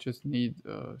mesh, it just needs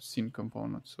a scene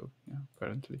component. So yeah,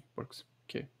 apparently works.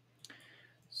 Okay.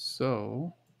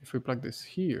 So if we plug this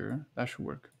here, that should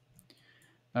work.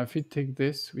 Now if we take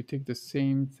this, we take the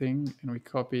same thing and we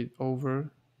copy it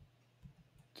over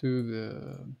to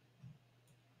the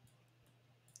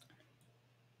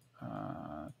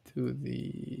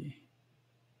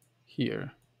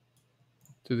here,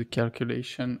 to the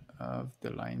calculation of the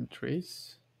line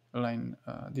trace. line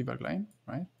debug line,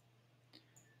 right?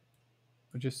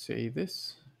 We'll just say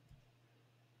this.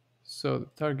 So the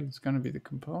target is going to be the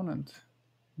component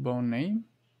bone name,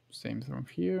 same from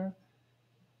here.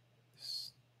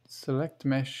 Select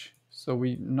mesh. So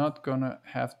we're not going to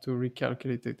have to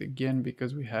recalculate it again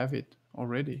because we have it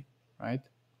already, right?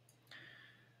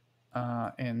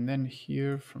 And then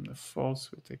here from the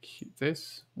false, we take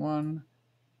this one.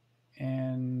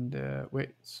 And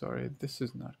wait, sorry, this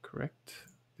is not correct.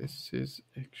 This is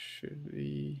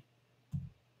actually,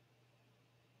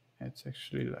 it's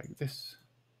actually like this.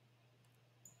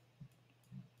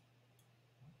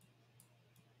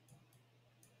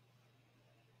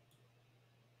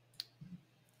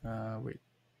 Wait.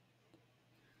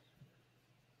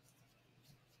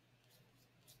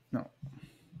 No,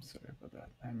 sorry about that.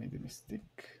 I made a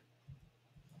mistake.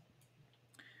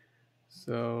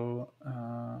 So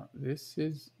this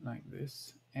is like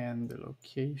this, and the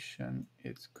location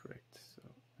is correct. So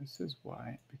this is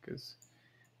why, because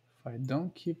if I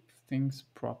don't keep things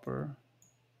proper,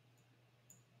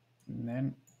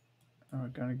 then we're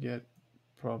gonna get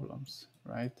problems,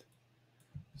 right?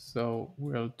 So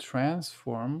we'll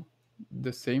transform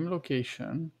the same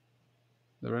location,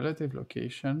 the relative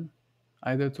location,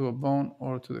 either to a bone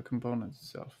or to the component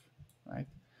itself, right?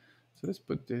 So let's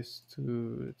put this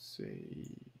to, let's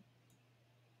say,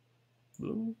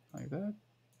 blue, like that.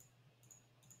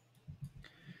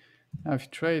 Now if you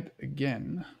try it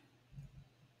again,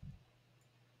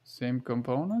 same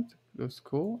component, looks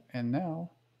cool. And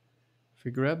now if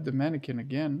we grab the mannequin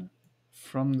again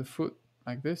from the foot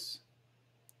like this,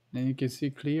 then you can see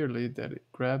clearly that it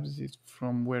grabs it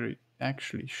from where it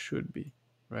actually should be,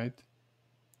 right?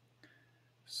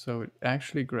 So it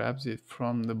actually grabs it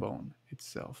from the bone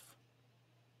itself.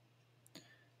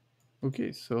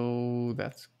 Okay, so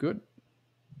that's good.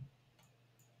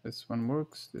 This one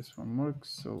works,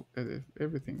 so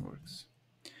everything works.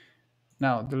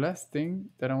 Now, the last thing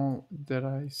that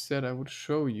I said I would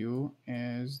show you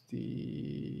is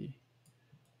the...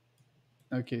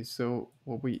 Okay, so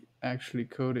what we actually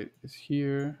coded is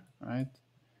here, right?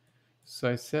 So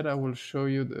I said I will show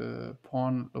you the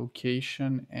pawn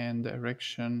location and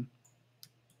direction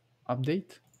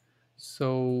update.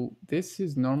 So this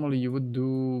is normally you would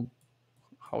do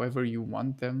however you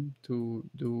want them to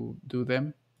do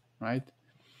them, right?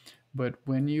 But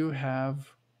when you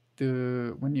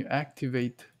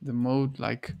activate the mode,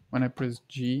 like when I press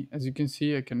G, as you can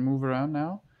see, I can move around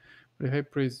now. But if I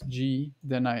press G,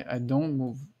 then I don't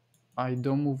move. I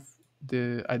don't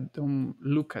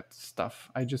look at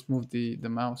stuff. I just move the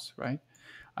mouse, right?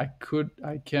 I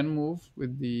can move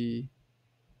with the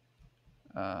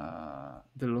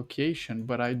location,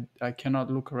 but I cannot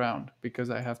look around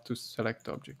because I have to select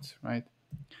objects, right?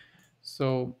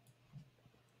 So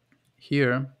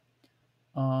here,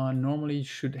 normally you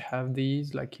should have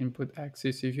these like input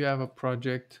axis. If you have a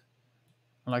project,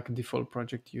 like a default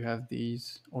project, you have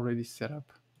these already set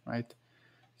up, right?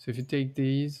 So if you take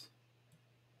these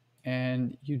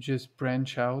and you just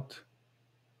branch out,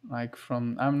 like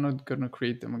from, I'm not gonna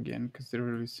create them again because they're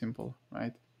really simple,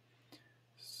 right?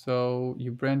 So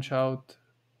you branch out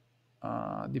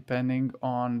depending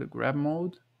on the grab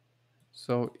mode.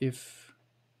 So if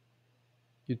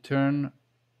you turn,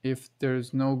 if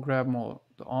there's no grab mode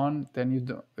on, then you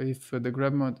don't, if the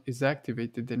grab mode is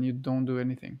activated, then you don't do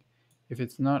anything. If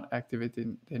it's not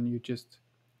activated, then you just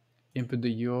input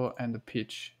the yaw and the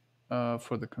pitch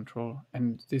for the control.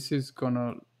 And this is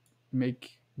gonna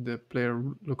make the player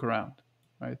look around,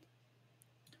 right?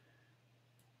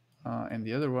 And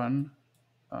the other one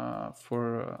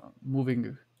for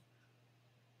moving,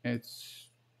 it's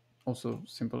also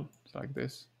simple. It's like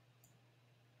this.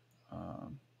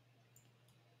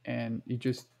 And you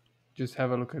just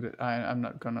have a look at it. I'm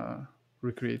not gonna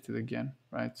recreate it again,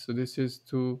 right? So this is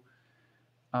to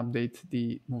update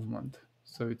the movement.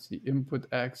 So it's the input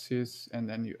axis, and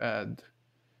then you add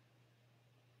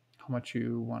how much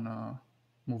you wanna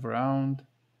move around,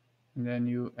 and then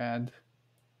you add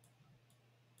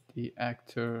the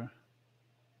actor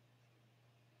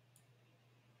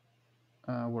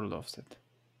world offset.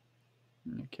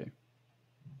 Okay.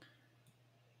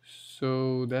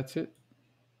 So that's it.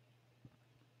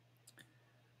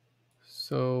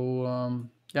 So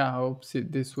yeah, I hope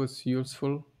this was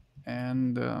useful,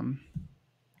 and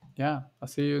yeah, I'll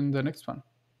see you in the next one.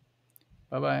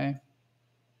 Bye bye.